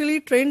மியூசிக்கலி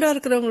ட்ரெயின்டா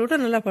இருக்கிறவங்களோட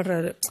நல்லா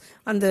பாடுறாரு.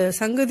 அந்த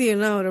சங்கதி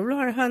எல்லாம் அவர்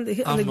எவ்வளவு அழகா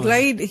அந்த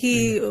கிளைட்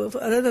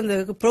அதாவது அந்த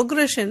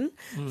progression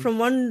from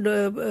one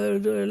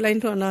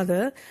line to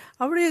another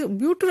அப்படியே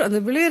பியூட்டிஃபுல். அந்த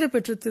விளையாட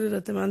பெற்ற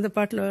திருரத்தம் அந்த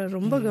பாட்டுல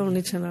ரொம்ப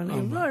கவனிச்சேன் நான்.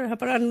 எவ்வளவு அழகா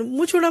பாடுற,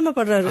 மூச்சு விடாம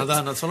பாடுறாரு.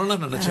 அதான் நான்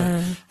சொல்லலாம்னு நினைச்சேன்.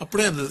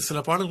 அப்படியே அந்த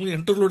சில பாடல்கள்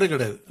இன்டர்வியூடே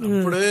கிடையாது,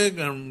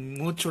 அப்படியே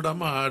மூச்சு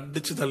விடாம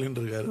அடிச்சு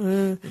தள்ளிட்டு இருக்காரு.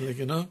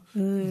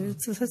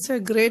 It's such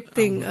a great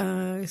thing.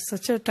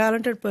 Such a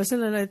talented person,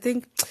 and I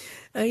think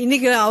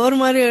இன்னைக்கு அவர்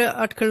மாதிரி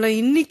ஆட்கள்லாம்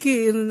இன்னைக்கு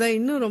இருந்தா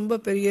இன்னும் ரொம்ப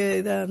பெரிய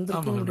இதா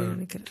இருந்திருக்கும்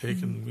நினைக்கிறேன்.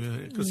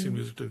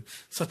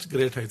 Such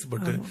great heights.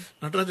 But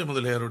Nataraja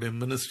முதலியாருடைய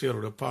ministry,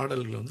 அவருடைய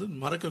பாடல்கள் வந்து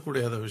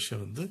மறக்கக்கூடாத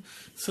விஷயம் வந்து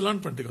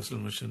சிலான்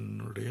பெண்டிகாஸ்டல்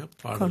மிஷனுடைய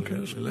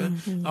பாடல்கள்.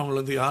 அவங்க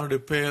வந்து யாருடைய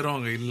பேரும்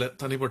அங்க இல்ல,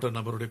 தனிப்பட்ட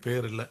நபருடைய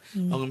பேர் இல்ல,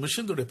 அவங்க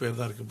மிஷனுடைய பேர்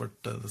தான் இருக்கு.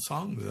 பட் அந்த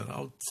சாங்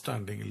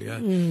அவுட்ஸ்டாண்டிங் இல்லையா,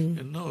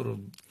 என்ன ஒரு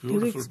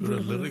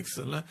பியூட்டிஃபுல் லிரிக்ஸ்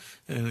எல்லாம்.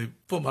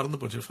 இப்போ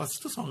மறந்து போச்சு.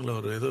 ஃபர்ஸ்ட் சாங்ல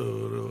ஒரு ஏதோ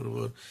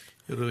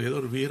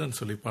ஒரு வீரன்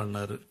சொல்லி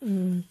பாடினாரு,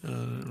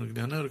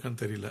 எனக்கு என்ன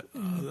இருக்கான்னு தெரியல.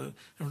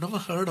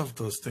 ஹர்ட் ஆஃப்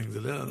தோஸ் திங்ஸ்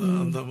இல்ல,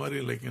 அந்த மாதிரி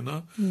லைக்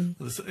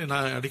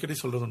நான் அடிக்கடி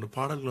சொல்றது உண்டு.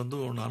 பாடல்கள் வந்து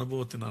ஒன்னு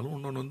அனுபவத்தினாலும்,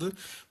 இன்னொன்னு வந்து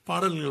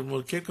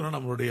பாடல்கள் கேட்கணும்,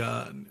 நம்மளுடைய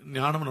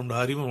ஞானம், நம்மளோட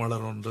அறிவு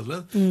வளரும்ன்றதுல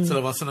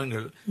சில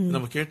வசனங்கள்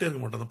நம்ம கேட்டே இருக்க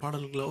மாட்டோம். அந்த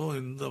பாடல்களோ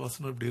இந்த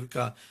வசனம் இப்படி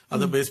இருக்கா,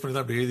 அதை பேஸ் பண்ணி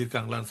தான் அப்படி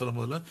எழுதியிருக்காங்களான்னு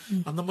சொல்லும் போதுல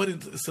அந்த மாதிரி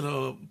சில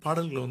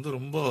பாடல்கள் வந்து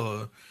ரொம்ப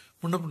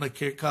முன்ன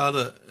கேட்காத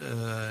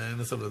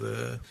என்ன சொல்றது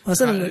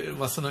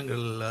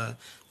வசனங்கள்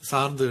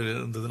சார்ந்து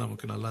இருந்தது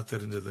நமக்கு நல்லா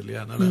தெரிஞ்சது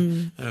இல்லையா. அதனால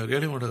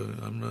really want to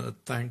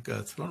thank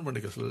Selwyn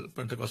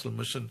Pentecostal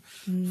Mission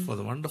for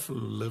the wonderful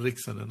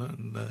lyrics and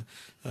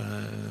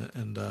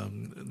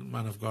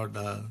man of God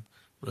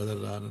Brother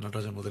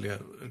Nataraja Mudaliar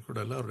கூட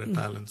எல்லாம் அவருடைய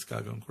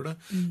டேலண்ட்ஸ்க்காகவும் கூட.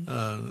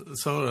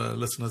 So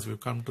listeners,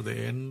 we've come to the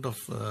end of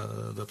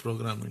the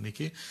program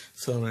இன்னைக்கு.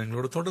 So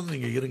எங்களோட தொடர்ந்து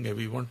நீங்க இருங்க.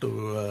 We want to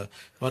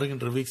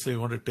வருகின்ற weeks we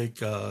want to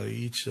take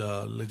each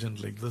legend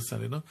like this,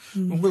 and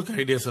உங்களுக்கு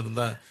ஐடியாஸ்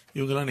இருந்தா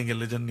இவங்கெல்லாம் நீங்க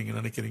லெஜண்ட் நீங்க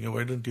நினைக்கிறீங்க,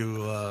 why don't you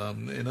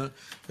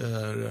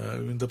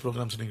இந்த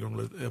ப்ரோக்ராம்ஸ் நீங்க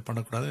உங்களுக்கு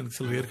பண்ணக்கூடாது, எனக்கு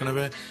சில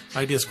ஏற்கனவே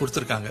ஐடியாஸ்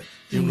கொடுத்துருக்காங்க,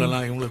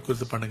 இவங்களுக்கு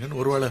குறித்து பண்ணுங்கன்னு.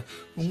 ஒருவேளை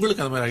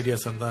உங்களுக்கு அந்த மாதிரி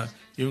ஐடியாஸ் இருந்தா,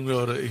 இவங்க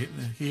ஒரு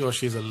he or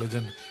she is a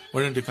legend, why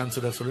don't you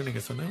consider சொல்லி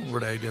நீங்க சொன்ன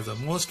உங்களோட ஐடியாஸ் ஆர்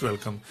மோஸ்ட்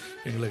வெல்கம்.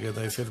 எங்களுக்கு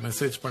தயவுசெய்து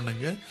மெசேஜ்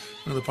பண்ணுங்க.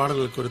 இந்த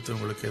பாடல்கள் குறித்து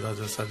உங்களுக்கு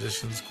ஏதாவது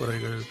சஜஷன்ஸ்,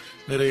 குறைகள்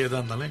நிறைய எதா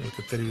இருந்தாலும்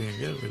எங்களுக்கு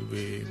தெரிவிங்க. will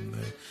be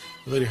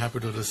very happy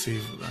to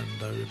receive and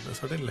I would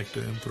certainly like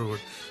to improve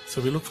it. So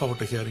we look forward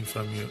to hearing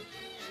from you.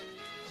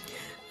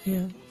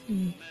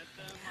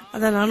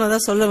 அதான் நானும்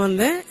அதான் சொல்ல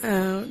வந்தேன்.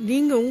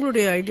 நீங்க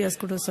உங்களுடைய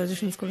ஐடியாஸ் கூட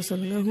சஜஷன்ஸ் கூட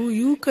சொல்லுங்க. who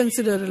you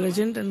consider a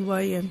legend and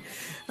why, and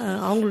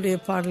அவங்களுடைய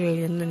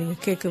பாடல்கள் என்ன நீங்க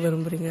கேட்க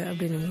விரும்புறீங்க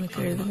அப்படின்னு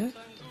எங்களுக்கு எழுதுங்க.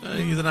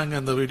 இது நாங்க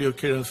அந்த வீடியோ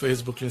கீழே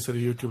ஃபேஸ்புக்லயும்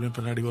சரி யூடியூப்லயும்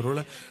பின்னாடி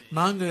ஒருவேளை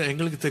நாங்க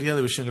எங்களுக்கு தெரியாத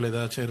விஷயங்கள்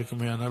ஏதாச்சும்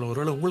இருக்குமே, அதனால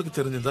ஒருவேளை உங்களுக்கு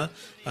தெரிஞ்சதா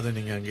அதை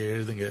நீங்க அங்க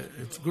எழுதுங்க.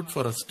 It's good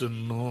for us to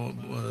know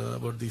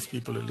about these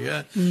people இல்லையா.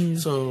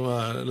 So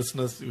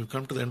listeners, you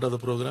come to the end of the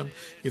program.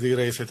 இது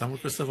IRAI ISAI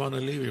தமிழ் கிறிஸ்தவ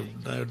வானொலி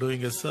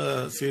doing a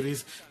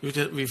series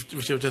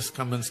which have just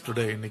commenced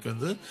today. இன்னைக்கு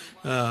வந்து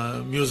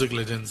music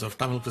legends of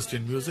Tamil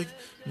Christian music.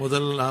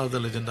 முதலாவது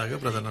லெஜெண்டாக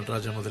brother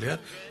Nataraja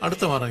Mudaliar.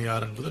 அடுத்த வாரம்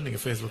யார் என்பது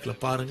நீங்க ஃபேஸ்புக்ல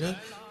பாருங்க.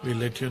 we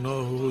let you know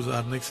who's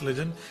our next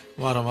legend.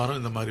 வாரம்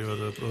இந்த மாதிரி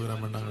ஒரு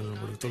ப்ரோக்ராம் நாங்கள்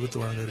உங்களுக்கு தொகுத்து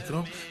வழங்க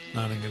இருக்கிறோம்.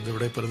 நான் இங்கிருந்து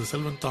விடைபெறுவது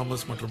செல்வன்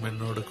தாமஸ் மற்றும்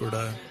என்னோடு கூட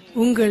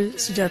உங்கள்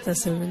சுஜாதா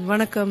செல்வன்.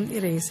 வணக்கம்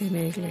IRAI ISAI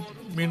நேயர்களே.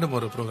 மீண்டும்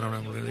ஒரு ப்ரோக்ராம்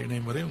உங்களுடைய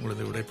இணையம் வரை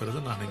உங்களது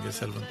விடைபெறுவது நான் இங்கே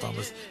செல்வன்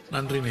தாமஸ்.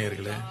 நன்றி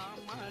நேயர்களே.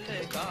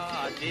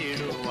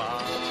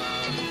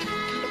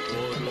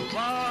 ஒரு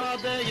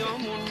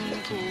வாதயம்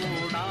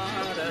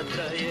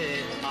கூடாரத்தையே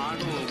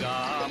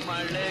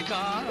அணுகாமலை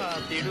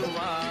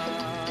காத்திடுவார்.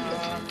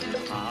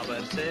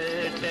 அவர்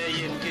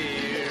சேட்டையின்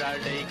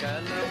கீழடை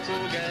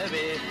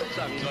கலப்புகவே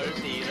தங்கள்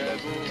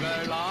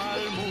திறகுகளா